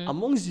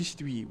 Amongst these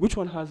three, which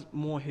one has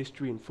more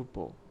history in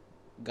football?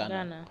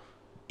 Ghana.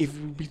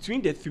 If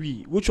between the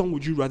three, which one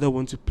would you rather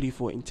want to play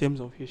for in terms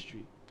of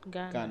history?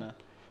 Ghana.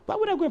 Why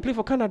would I go and play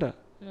for Canada?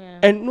 Yeah.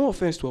 And no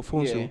offense to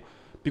Alfonso, Yeah.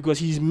 because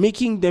he's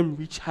making them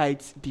reach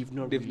heights they've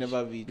They've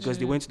never reached. because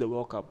they went to the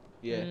World Cup.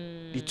 Yeah.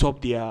 They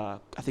topped their,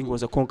 I think it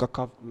was a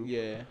CONCACAF group,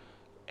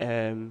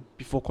 Yeah.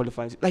 before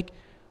qualifying. Like,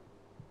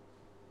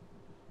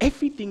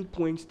 everything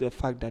points to the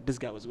fact that this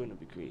guy was going to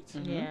be great.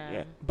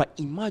 Yeah. But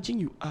imagine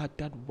you add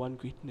that one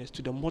greatness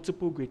to the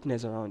multiple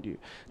greatness around you.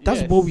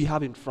 That's Yes. what we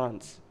have in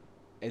France.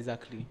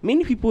 Exactly.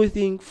 Many people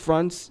think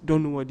France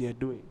don't know what they're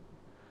doing.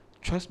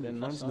 Trust me, They're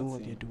not France know what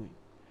fancy. they're doing.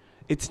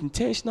 It's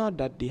intentional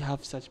that they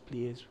have such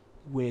players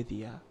where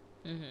they are.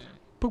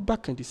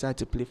 Pogba can decide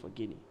to play for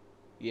Guinea.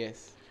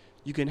 Yes.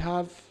 You can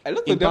have A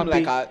lot of them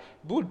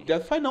Mbappe- the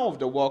final of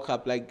the World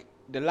Cup, like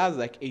the last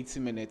 80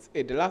 minutes,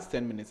 the last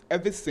 10 minutes,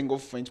 every single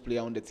French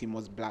player on the team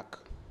was black.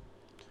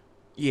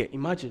 Yeah,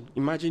 imagine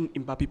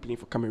Mbappe playing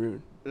for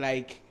Cameroon.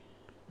 Like,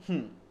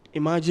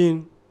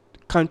 Imagine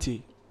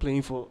Kante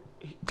playing for.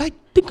 Like,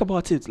 think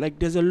about it. Like,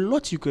 there's a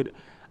lot you could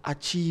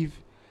achieve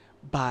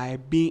by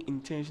being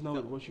intentional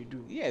with what you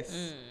do.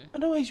 yes,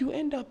 Otherwise, you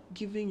end up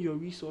giving your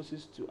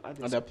resources to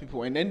others. other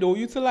people, and then they'll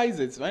utilize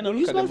it. Right now,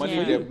 They'll look at the utilize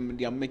money it.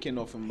 they are making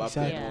off Mbappe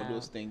Exactly. and all Yeah.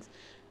 those things.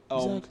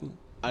 Exactly.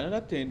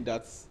 Another thing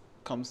that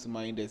comes to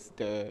mind is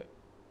the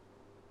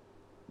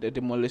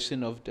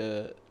demolition of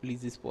the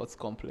Lizzie Sports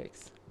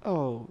Complex.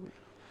 Oh,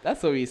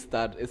 That's where we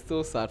start. It's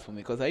still sad for me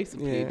because I used to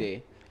play Yeah.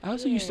 there. I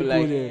also used to So go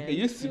like, there. it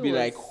used to It be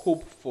like was-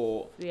 hope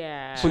for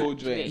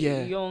children. the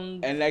Yeah.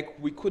 young. And like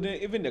we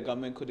couldn't, even the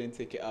government couldn't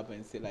take it up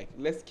and say like,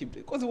 let's keep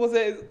it, because it was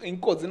in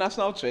quotes, a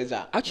national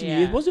treasure. Actually, Yeah.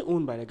 it wasn't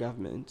owned by the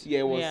government. Yeah,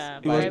 it was. Yeah,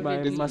 It was private by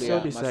this Marcel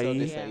player, Desailly.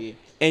 Desailly.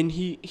 And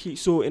he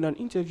so in an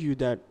interview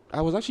that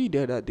I was actually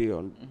there that day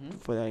on Mhm.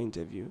 for that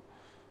interview,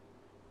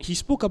 he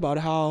spoke about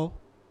how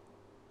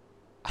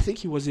I think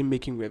he wasn't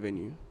making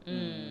revenue.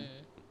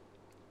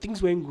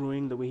 Things weren't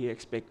growing the way he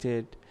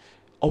expected.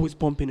 Always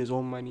pumping his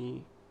own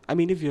money. I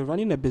mean, if you're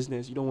running a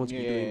business, you don't want to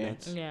be doing Yeah.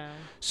 that. Yeah.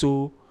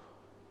 So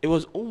it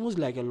was almost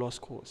like a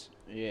lost cause,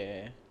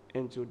 Yeah,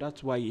 and so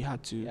that's why he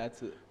had to. you had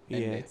to end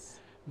Yeah. it.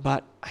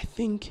 But I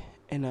think,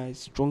 and I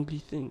strongly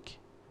think,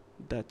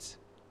 that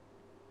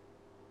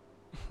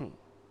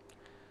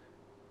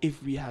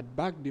if we had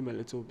backed him a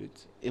little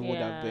bit, It would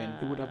have been.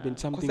 it would have been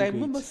something Because I great.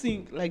 remember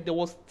seeing like there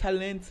was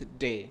talent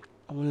there.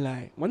 I won't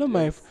lie. One of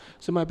my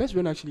so my best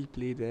friend actually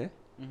played there.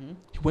 Mm-hmm.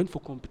 He went for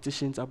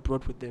competitions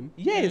abroad with them.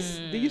 Yes,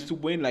 they used to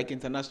win like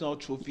international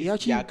trophies. He the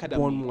actually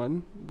academy. won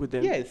one with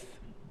them. Yes.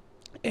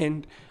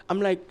 And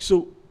I'm like,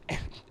 so,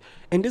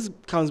 and this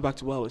comes back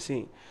to what I was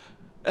saying.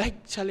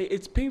 Like, Charlie,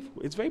 it's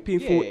painful. It's very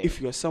painful Yeah.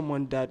 if you're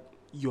someone that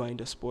you are in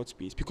the sports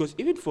space. Because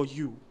even for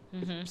you,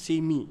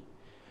 say me,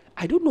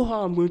 I don't know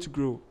how I'm going to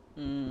grow.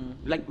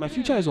 Like, my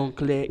future is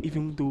unclear,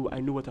 even though I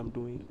know what I'm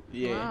doing.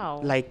 Yeah.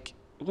 Wow. Like,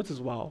 what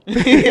is wow? My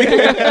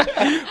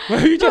No,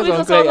 future is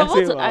because I unclear. was I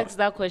say about to wow. ask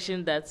that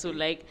question. That so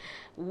like,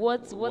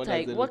 what does what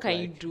it what look can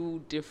you like?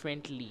 do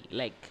differently?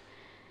 Like,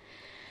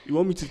 You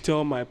want me to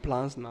tell my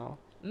plans now?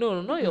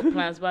 no, not your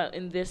plans, but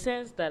in the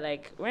sense that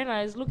like right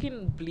now it's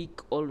looking bleak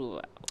all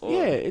over. Or-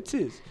 Yeah, it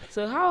is.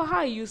 So how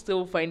are you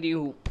still finding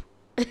hope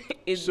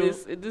in So-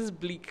 this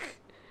bleak?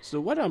 So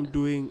what I'm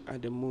doing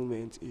at the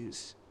moment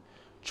is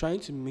trying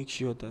to make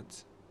sure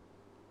that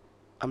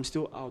I'm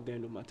still out there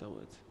no matter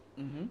what.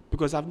 Mm-hmm.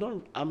 Because I'm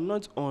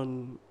not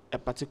on a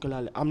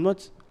particular I'm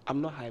not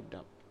hyped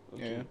up.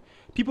 Okay. Yeah.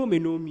 People may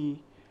know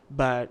me,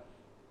 but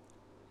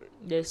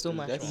There's so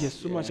much. That's- more. there's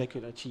so much Yeah. I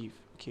could achieve.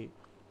 Okay.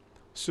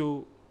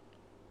 So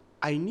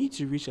I need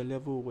to reach a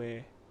level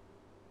where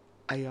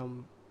I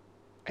am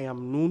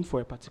known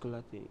for a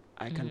particular thing.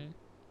 I can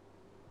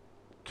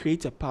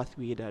create a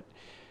pathway that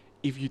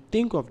if you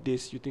think of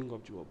this, you think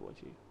of Joe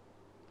Bortey.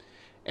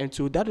 And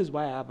so that is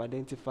why I have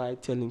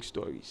identified telling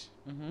stories,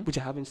 Mm-hmm. which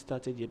I haven't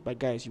started yet. But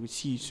guys, you will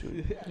see it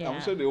soon. Yeah.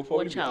 I'm sure they'll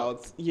probably Watch be out.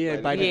 out. Yeah,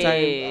 by the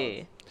Yeah.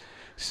 time.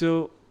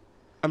 So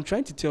I'm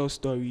trying to tell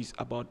stories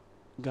about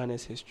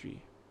Ghana's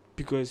history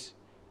because,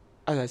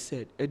 as I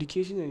said,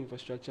 education and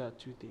infrastructure are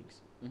two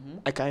things. Mm-hmm.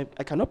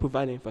 I cannot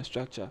provide the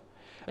infrastructure,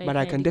 you but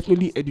I can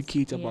definitely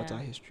educate about our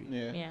history.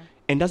 Yeah. Yeah.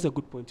 And that's a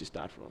good point to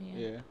start from.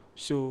 Yeah. Yeah.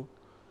 So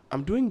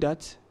I'm doing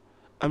that.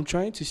 I'm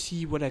trying to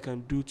see what I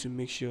can do to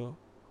make sure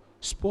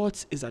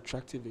sports is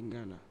attractive in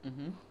Ghana.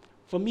 Mm-hmm.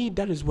 For me,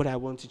 that is what I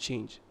want to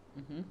change.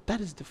 Mm-hmm. That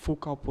is the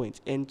focal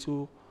point. And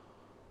so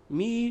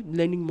me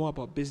learning more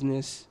about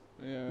business,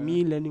 Yeah.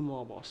 me learning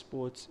more about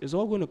sports is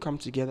all going to come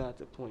together at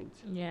a point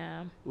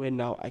Yeah. where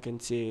now I can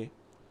say,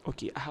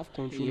 okay, I have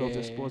control of the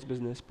Yeah. sports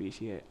business space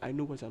here. I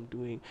know what I'm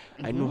doing.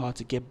 I know how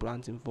to get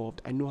brands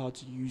involved. I know how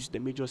to use the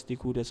major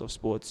stakeholders of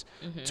sports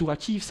to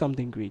achieve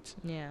something great.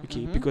 Yeah.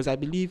 Okay, Mhm. because I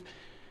believe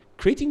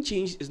creating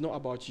change is not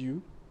about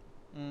you.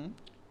 Mm.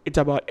 It's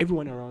about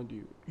everyone around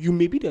you. You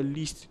may be the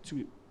least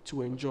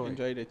to enjoy.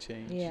 Enjoy the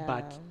change. Yeah.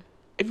 But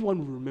everyone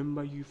will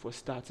remember you for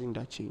starting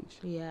that change.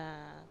 Yeah.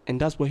 And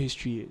that's what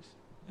history is.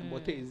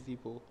 What is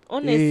people?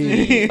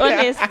 Honestly,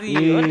 honestly,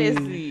 Yeah.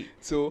 honestly.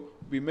 So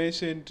you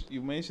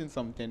mentioned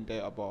something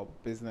there about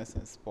business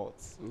and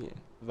sports. Yeah.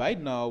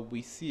 Right now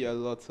we see a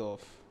lot of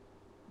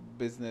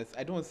business.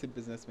 I don't want to say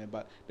businessmen,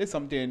 but there's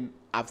something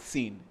I've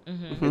seen.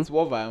 It's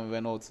what Ryan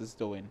Reynolds is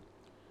doing.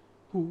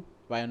 Who?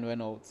 Ryan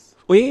Reynolds.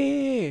 Oh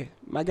yeah,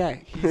 my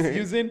guy.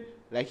 He's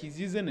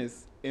using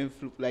his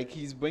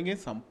he's bringing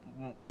some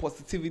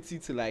positivity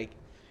to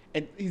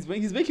and he's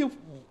making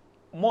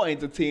more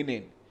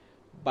entertaining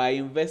by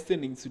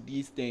investing into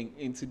these things,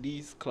 into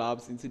these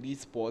clubs, into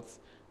these sports,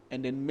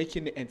 and then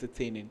making it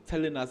entertaining,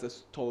 telling us a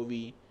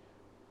story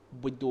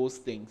with those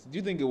things, do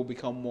you think it will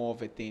become more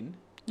of a thing?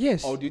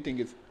 Yes. Or do you think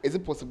is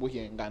it possible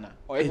here in Ghana?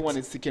 Or everyone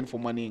is seeking for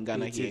money in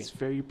Ghana here? It's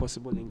very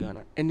possible in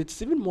Ghana. And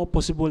it's even more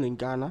possible in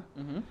Ghana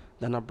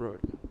than abroad.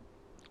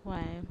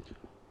 Why?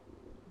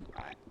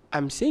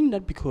 I'm saying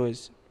that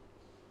because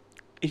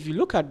if you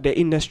look at the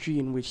industry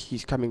in which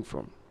he's coming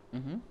from,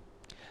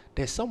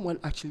 there's someone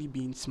actually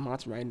being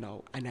smart right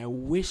now, and I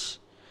wish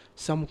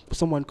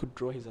someone could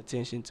draw his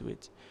attention to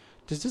it.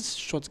 There's this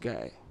short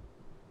guy,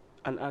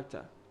 an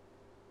actor,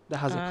 that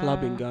has a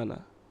club in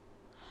Ghana.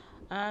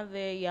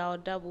 The Yao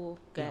Double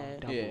guy.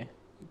 Yeah.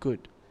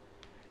 Good.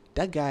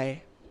 That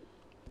guy,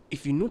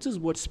 if you notice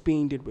what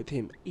Spain did with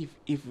him, if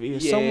you're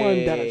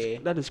someone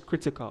that is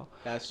critical,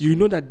 you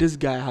know that this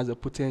guy has a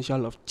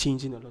potential of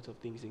changing a lot of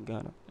things in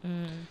Ghana.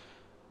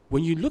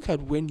 When you look at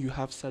when you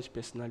have such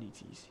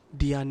personalities,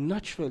 they are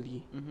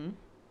naturally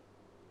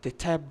the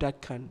type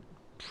that can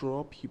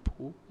draw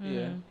people,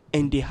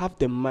 and they have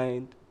the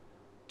mind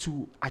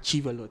to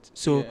achieve a lot.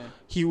 So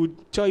he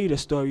would tell you the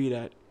story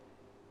that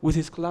with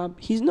his club,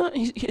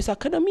 his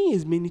academy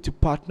is mainly to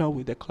partner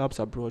with the clubs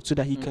abroad so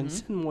that he can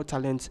send more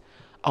talents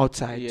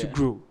outside to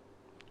grow.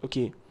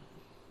 Okay.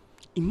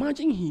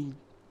 Imagine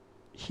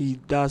he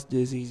does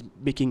this, he's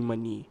making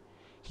money.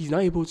 He's now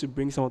able to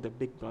bring some of the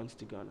big brands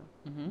to Ghana,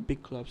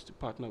 big clubs to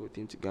partner with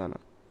him to Ghana.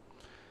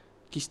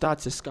 He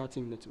starts a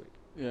scouting network.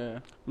 Yeah.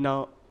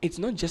 Now, it's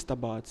not just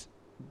about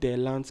the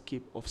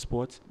landscape of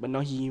sports, but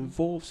now he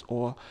involves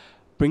or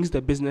brings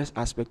the business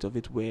aspect of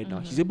it where now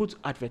he's able to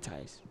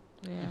advertise.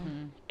 Yeah.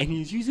 And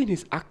he's using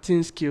his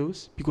acting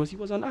skills, because he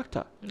was an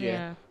actor,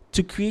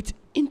 to create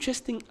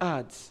interesting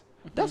ads.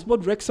 That's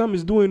what Wrexham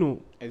is doing.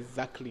 Oh.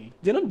 Exactly.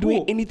 They're not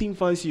doing anything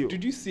fancy.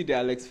 Did you see the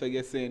Alex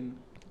Ferguson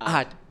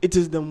ad? It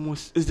is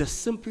the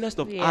simplest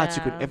of ads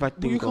you could ever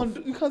think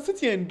of. You can sit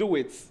here and do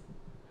it.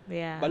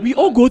 Yeah. But we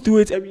all go through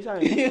it every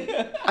time.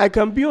 I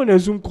can be on a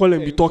Zoom call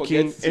and be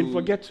talking and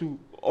forget to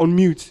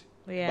unmute.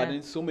 Yeah. But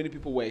then so many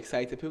people were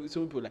excited. So many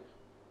people were like,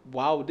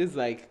 wow, this is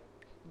like,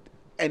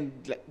 and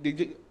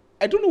like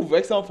I don't know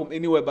Wrexham from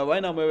anywhere, but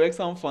right now I'm a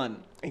Wrexham fan.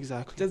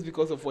 Exactly. Just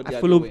because of what they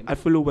are doing. I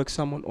follow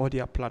Wrexham on all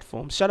their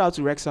platforms. Shout out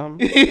to Wrexham.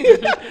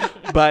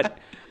 But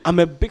I'm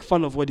a big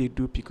fan of what they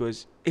do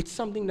because it's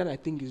something that I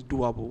think is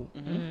doable.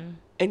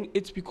 And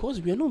it's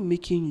because we are not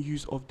making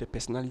use of the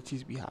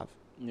personalities we have.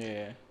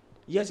 Yeah.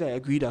 Yes, I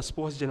agree that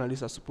sports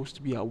journalists are supposed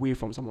to be away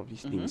from some of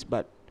these things,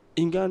 but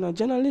in Ghana,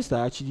 journalists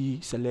are actually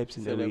celebs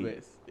in the way.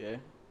 Yeah.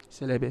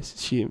 Celebs,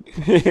 shame.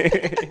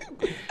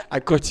 I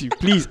caught you.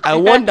 Please, I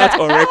want that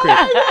on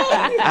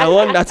record. I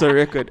want that on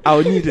record.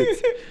 I'll need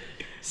it.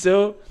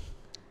 So,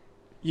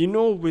 you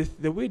know,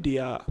 with the way they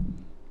are,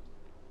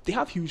 they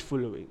have huge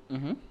following.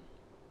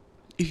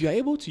 If you are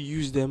able to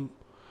use them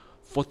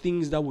for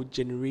things that would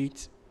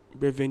generate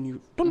revenue,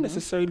 not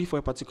necessarily for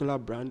a particular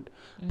brand,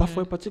 but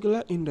for a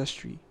particular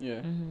industry,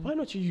 why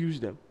not you use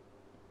them?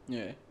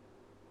 Yeah.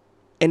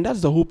 And that's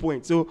the whole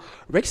point. So,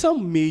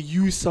 Wrexham may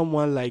use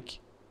someone like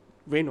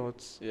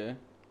Reynolds and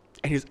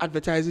his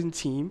advertising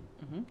team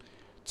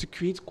to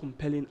create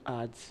compelling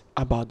ads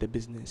about the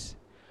business.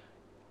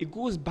 It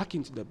goes back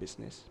into the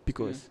business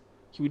because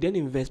he would then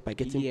invest by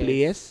getting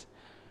players,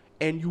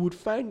 and you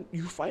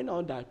find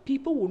out that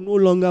people will no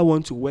longer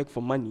want to work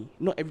for money.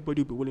 Not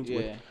everybody will be willing to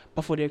work,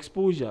 but for the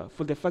exposure,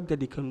 for the fact that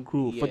they can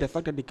grow, for the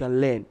fact that they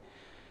can learn.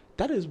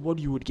 That is what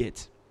you would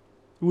get.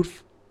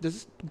 There's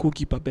this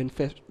goalkeeper Ben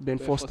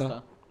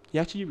Foster. He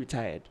actually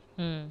retired.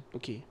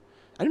 Okay.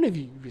 I don't know if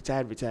he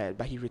retired,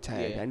 but he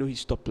retired. I know he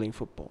stopped playing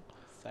football.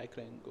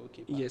 Cycling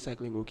goalkeeper. Yeah,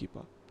 cycling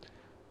goalkeeper.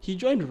 He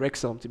joined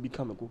Wrexham to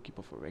become a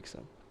goalkeeper for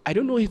Wrexham. I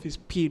don't know if he's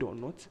paid or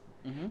not,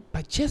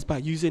 but just by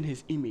using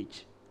his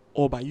image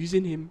or by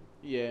using him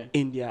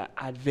in their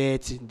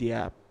adverts, in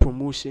their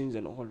promotions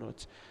and all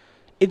that,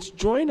 it's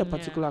drawing a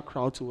particular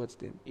crowd towards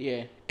them.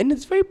 Yeah. And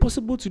it's very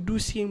possible to do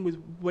same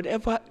with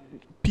whatever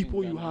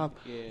people you have.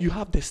 You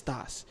have the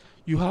stars.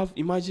 You have,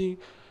 imagine,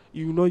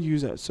 you will not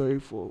use that, sorry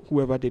for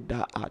whoever did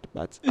that ad,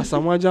 but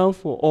Asamajan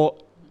for, or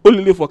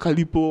only for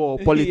Calipo or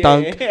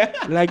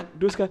Polytank, like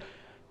those kind.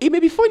 It may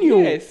be funny,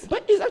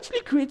 but it's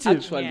actually creative.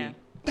 Actually.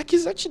 Like,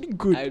 it's actually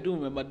good. I do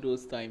remember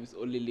those times,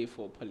 only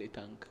for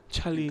Polytank.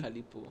 Charlie. And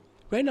Calipo.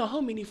 Right now, how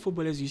many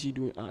footballers you see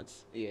doing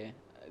ads? Yeah.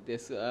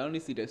 I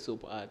only see the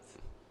soap ads.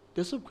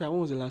 The soap cry,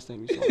 when was the last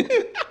time you saw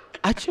it?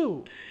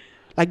 Actually,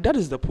 like, that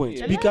is the point.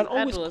 Yeah. We can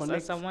always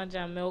connect.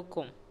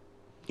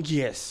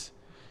 Yes.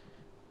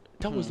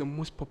 That was the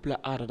most popular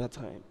ad at that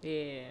time.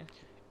 Yeah.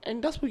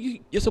 And that's what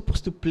you're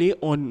supposed to play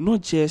on,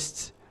 not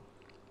just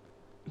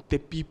the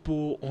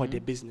people or the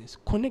business.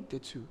 Connect the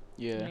two.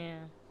 Yeah.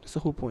 That's the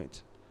whole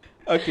point.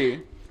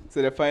 Okay.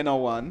 So the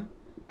final one.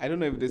 I don't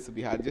know if this will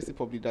be hard. Jesse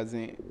probably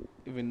doesn't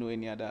even know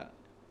any other.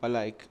 But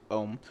like,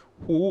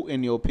 who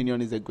in your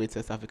opinion is the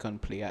greatest African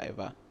player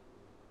ever?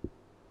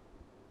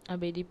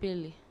 Abedi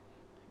Pele.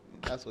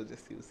 That's what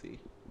Jesse will say.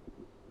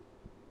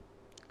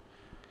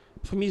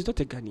 For me, it's not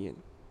a Ghanaian.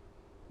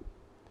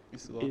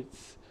 It's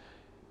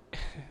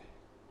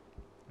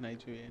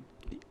Nigerian.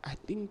 I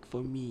think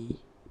for me,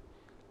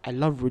 I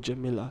love Roger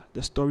Miller,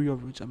 the story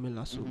of Roger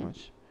Miller so Mhm.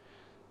 much.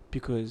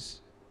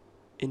 Because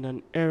in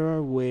an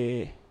era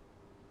where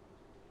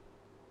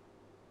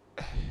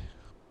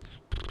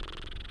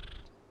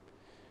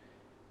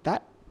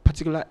that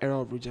particular era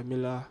of Roger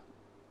Miller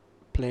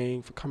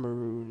playing for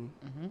Cameroon,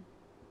 Mm-hmm.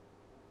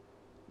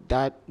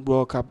 that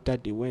World Cup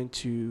that they went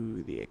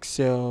to, they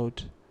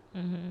excelled.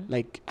 Mm-hmm.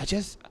 Like I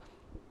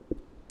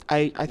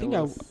think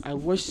was- I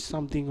watched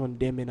something on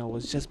them and I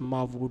was just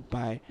marveled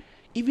by,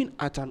 even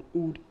at an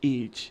old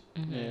age,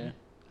 Mm-hmm. Yeah.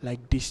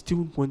 like they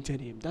still wanted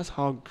him. That's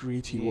how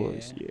great he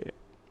was. Yeah. Yeah,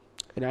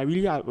 and I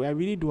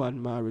really do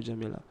admire Roger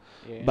Miller.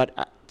 Yeah.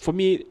 But for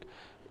me,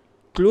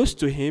 close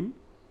to him,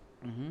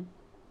 Mm-hmm.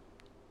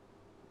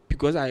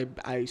 because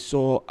I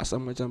saw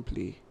Asamoah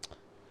play.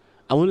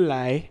 I won't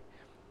lie.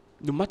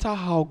 No matter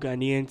how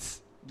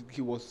Ghanaians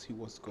He was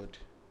good.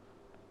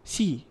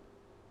 see,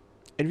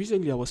 and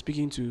recently I was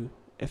speaking to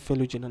a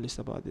fellow journalist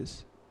about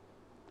this,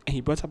 and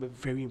he brought up a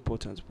very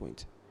important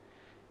point.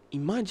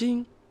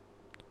 Imagine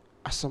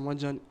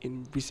Asamoah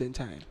in recent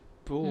time.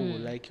 Bro,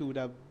 Mm. like he would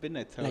have been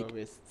a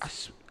terrorist.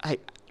 I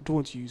don't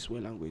want to use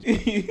swear language. But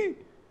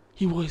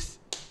he was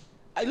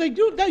Like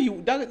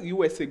that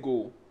USA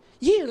goal.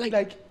 yeah,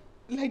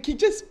 Like he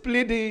just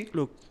played it.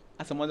 Look.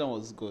 Asamoah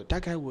was good.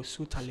 that guy was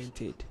so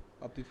talented.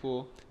 But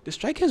people The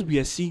strikers we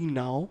are seeing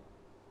now,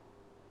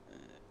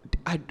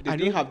 I they didn't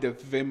don't have the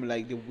vim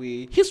like the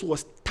way his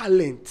was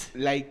talent.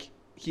 like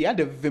he had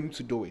the vim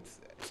to do it.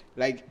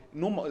 Like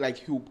no more like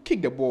he will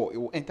kick the ball, it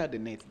will enter the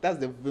net. That's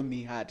the vim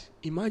he had.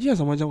 Imagine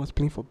Asamoah was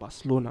playing for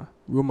Barcelona,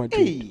 Real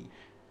Madrid. Hey,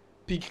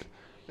 pick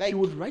like He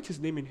would write his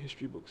name in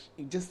history books.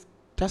 it just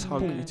That's how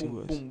boom, great he boom,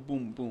 was. boom,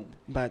 boom, boom.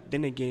 But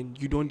then again,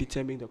 you don't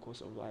determine the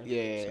course of life.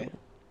 Yeah. so-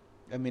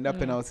 I mean that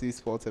penalty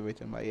spoils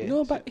everything, but yeah.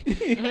 No, but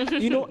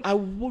I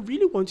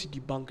really want to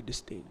debunk this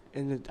thing,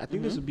 and I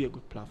think this Mhm. would be a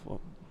good platform.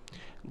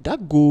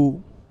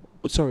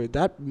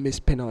 That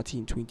missed penalty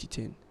in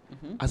 2010.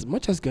 Mhm. As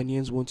much as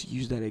Ghanaians want to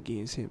use that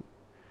against him,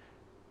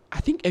 I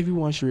think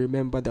everyone should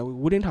remember that we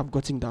wouldn't have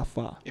gotten that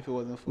far If it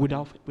wasn't for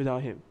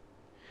without him,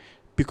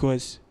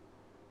 because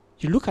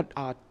you look at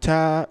our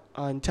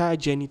entire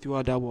journey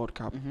throughout that World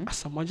Cup. Mhm.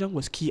 Asamoah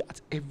was key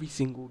at every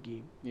single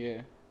game.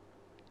 yeah.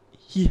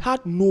 He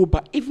had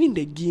but even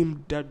the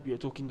game that we are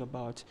talking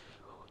about,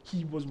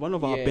 he was one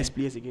of our Yeah. best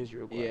players against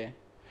Uruguay. Yeah.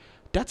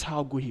 That's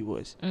how good he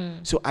was.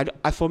 Mm. So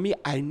for me,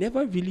 I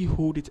never really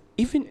hold it.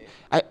 Even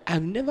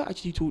I've never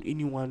actually told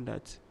anyone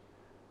that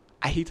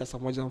I hate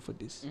Asamoah for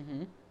this.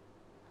 Mm-hmm.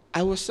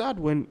 I was sad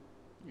when,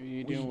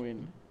 You didn't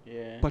win.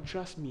 Yeah. but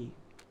trust me,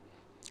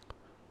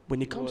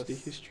 when it comes to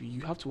was- history,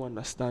 you have to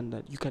understand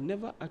that you can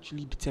never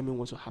actually determine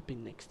what will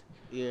happen next.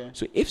 yeah.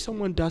 So if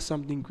someone does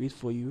something great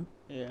for you,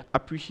 Yeah.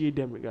 appreciate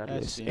them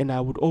regardless. true. And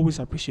I would always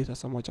appreciate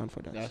Asamoah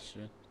for that. That's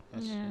true.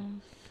 That's Yeah. true.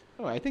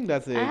 Oh, I think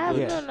that's it. I have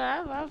Yeah.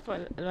 I have for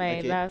my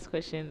Okay. last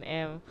question.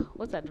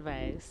 What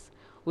advice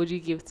would you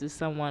give to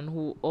someone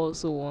who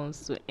also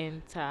wants to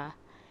enter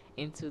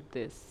into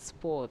the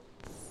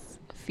sports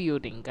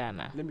field in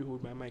Ghana? Let me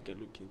hold my mic and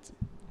look into.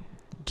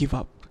 Give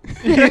up.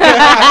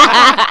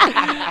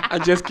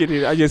 I'm just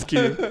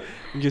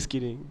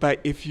kidding. But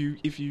if you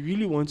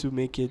really want to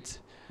make it,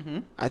 Mm-hmm.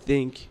 I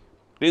think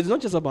it's not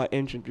just about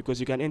entering,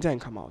 because you can enter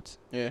and come out.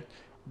 Yeah.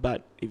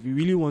 But if you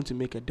really want to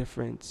make a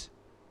difference,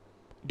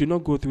 do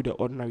not go through the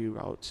ordinary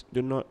route.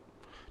 Do not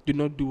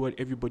do what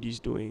everybody's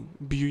doing.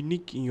 Be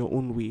unique in your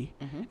own way.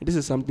 Mm-hmm. And this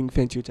is something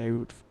Fentio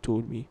Tyrod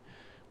told me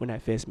when I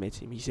first met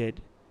him. He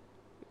said,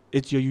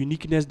 it's your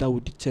uniqueness that will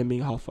determine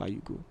how far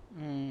you go.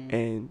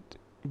 And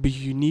be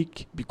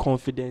unique, be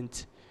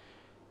confident.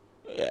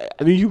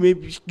 I mean,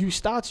 you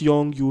start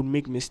young, you will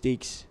make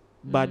mistakes,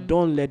 but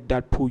don't let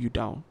that pull you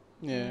down.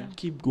 Yeah.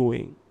 Keep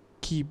going.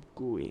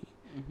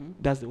 Mm-hmm.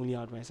 That's the only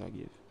advice I'll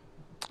give.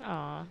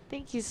 Oh,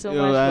 thank you so much,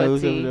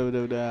 Bortey.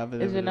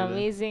 It's been amazing.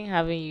 amazing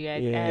having you.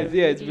 Yeah.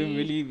 It's been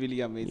really, really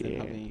amazing Yeah.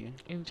 having you.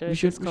 enjoyed We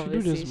should this do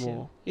conversation. this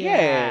more.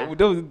 Yeah,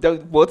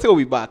 Bortey will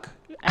be back.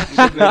 He's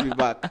gonna be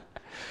back.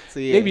 So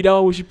yeah, Maybe that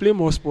one we should play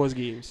more sports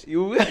games.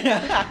 you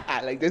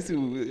like this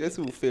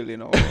will fail, you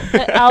know.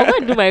 I'll go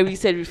and do my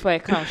research before I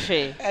come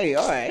share. Hey,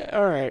 all right.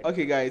 All right.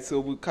 Okay, guys.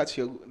 So we'll catch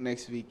you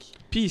next week.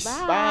 Peace.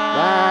 Bye.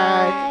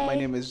 Bye. My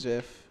name is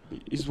Jeff.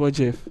 It's what,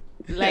 Jeff?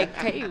 Like,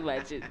 can you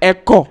imagine?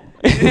 Echo.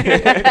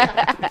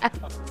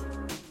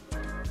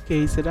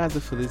 Okay, so that's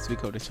it for this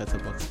week of the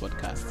Chatterbox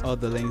podcast. All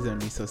the links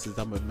and resources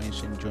that were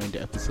mentioned during the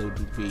episode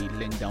will be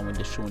linked down in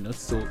the show notes.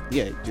 So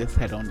yeah, just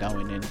head on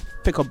down and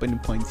pick up any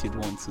points you'd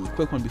want to.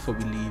 Quick one before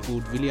we leave, we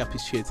would really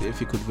appreciate it if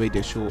you could rate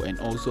the show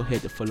and also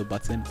hit the follow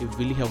button. It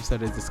really helps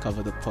others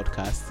discover the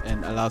podcast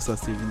and allows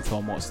us to even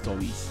tell more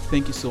stories.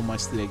 Thank you so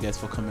much to the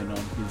guests for coming on.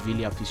 We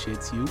really appreciate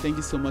you. Thank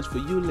you so much for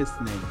you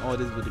listening. All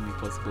this wouldn't be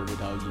possible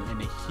without you.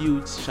 And a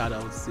huge shout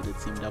out to the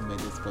team that made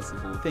this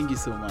possible. Thank you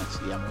so much.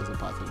 Yeah, I'm also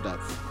part of that.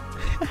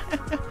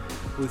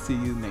 We'll see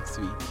you next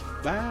week.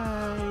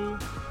 Bye.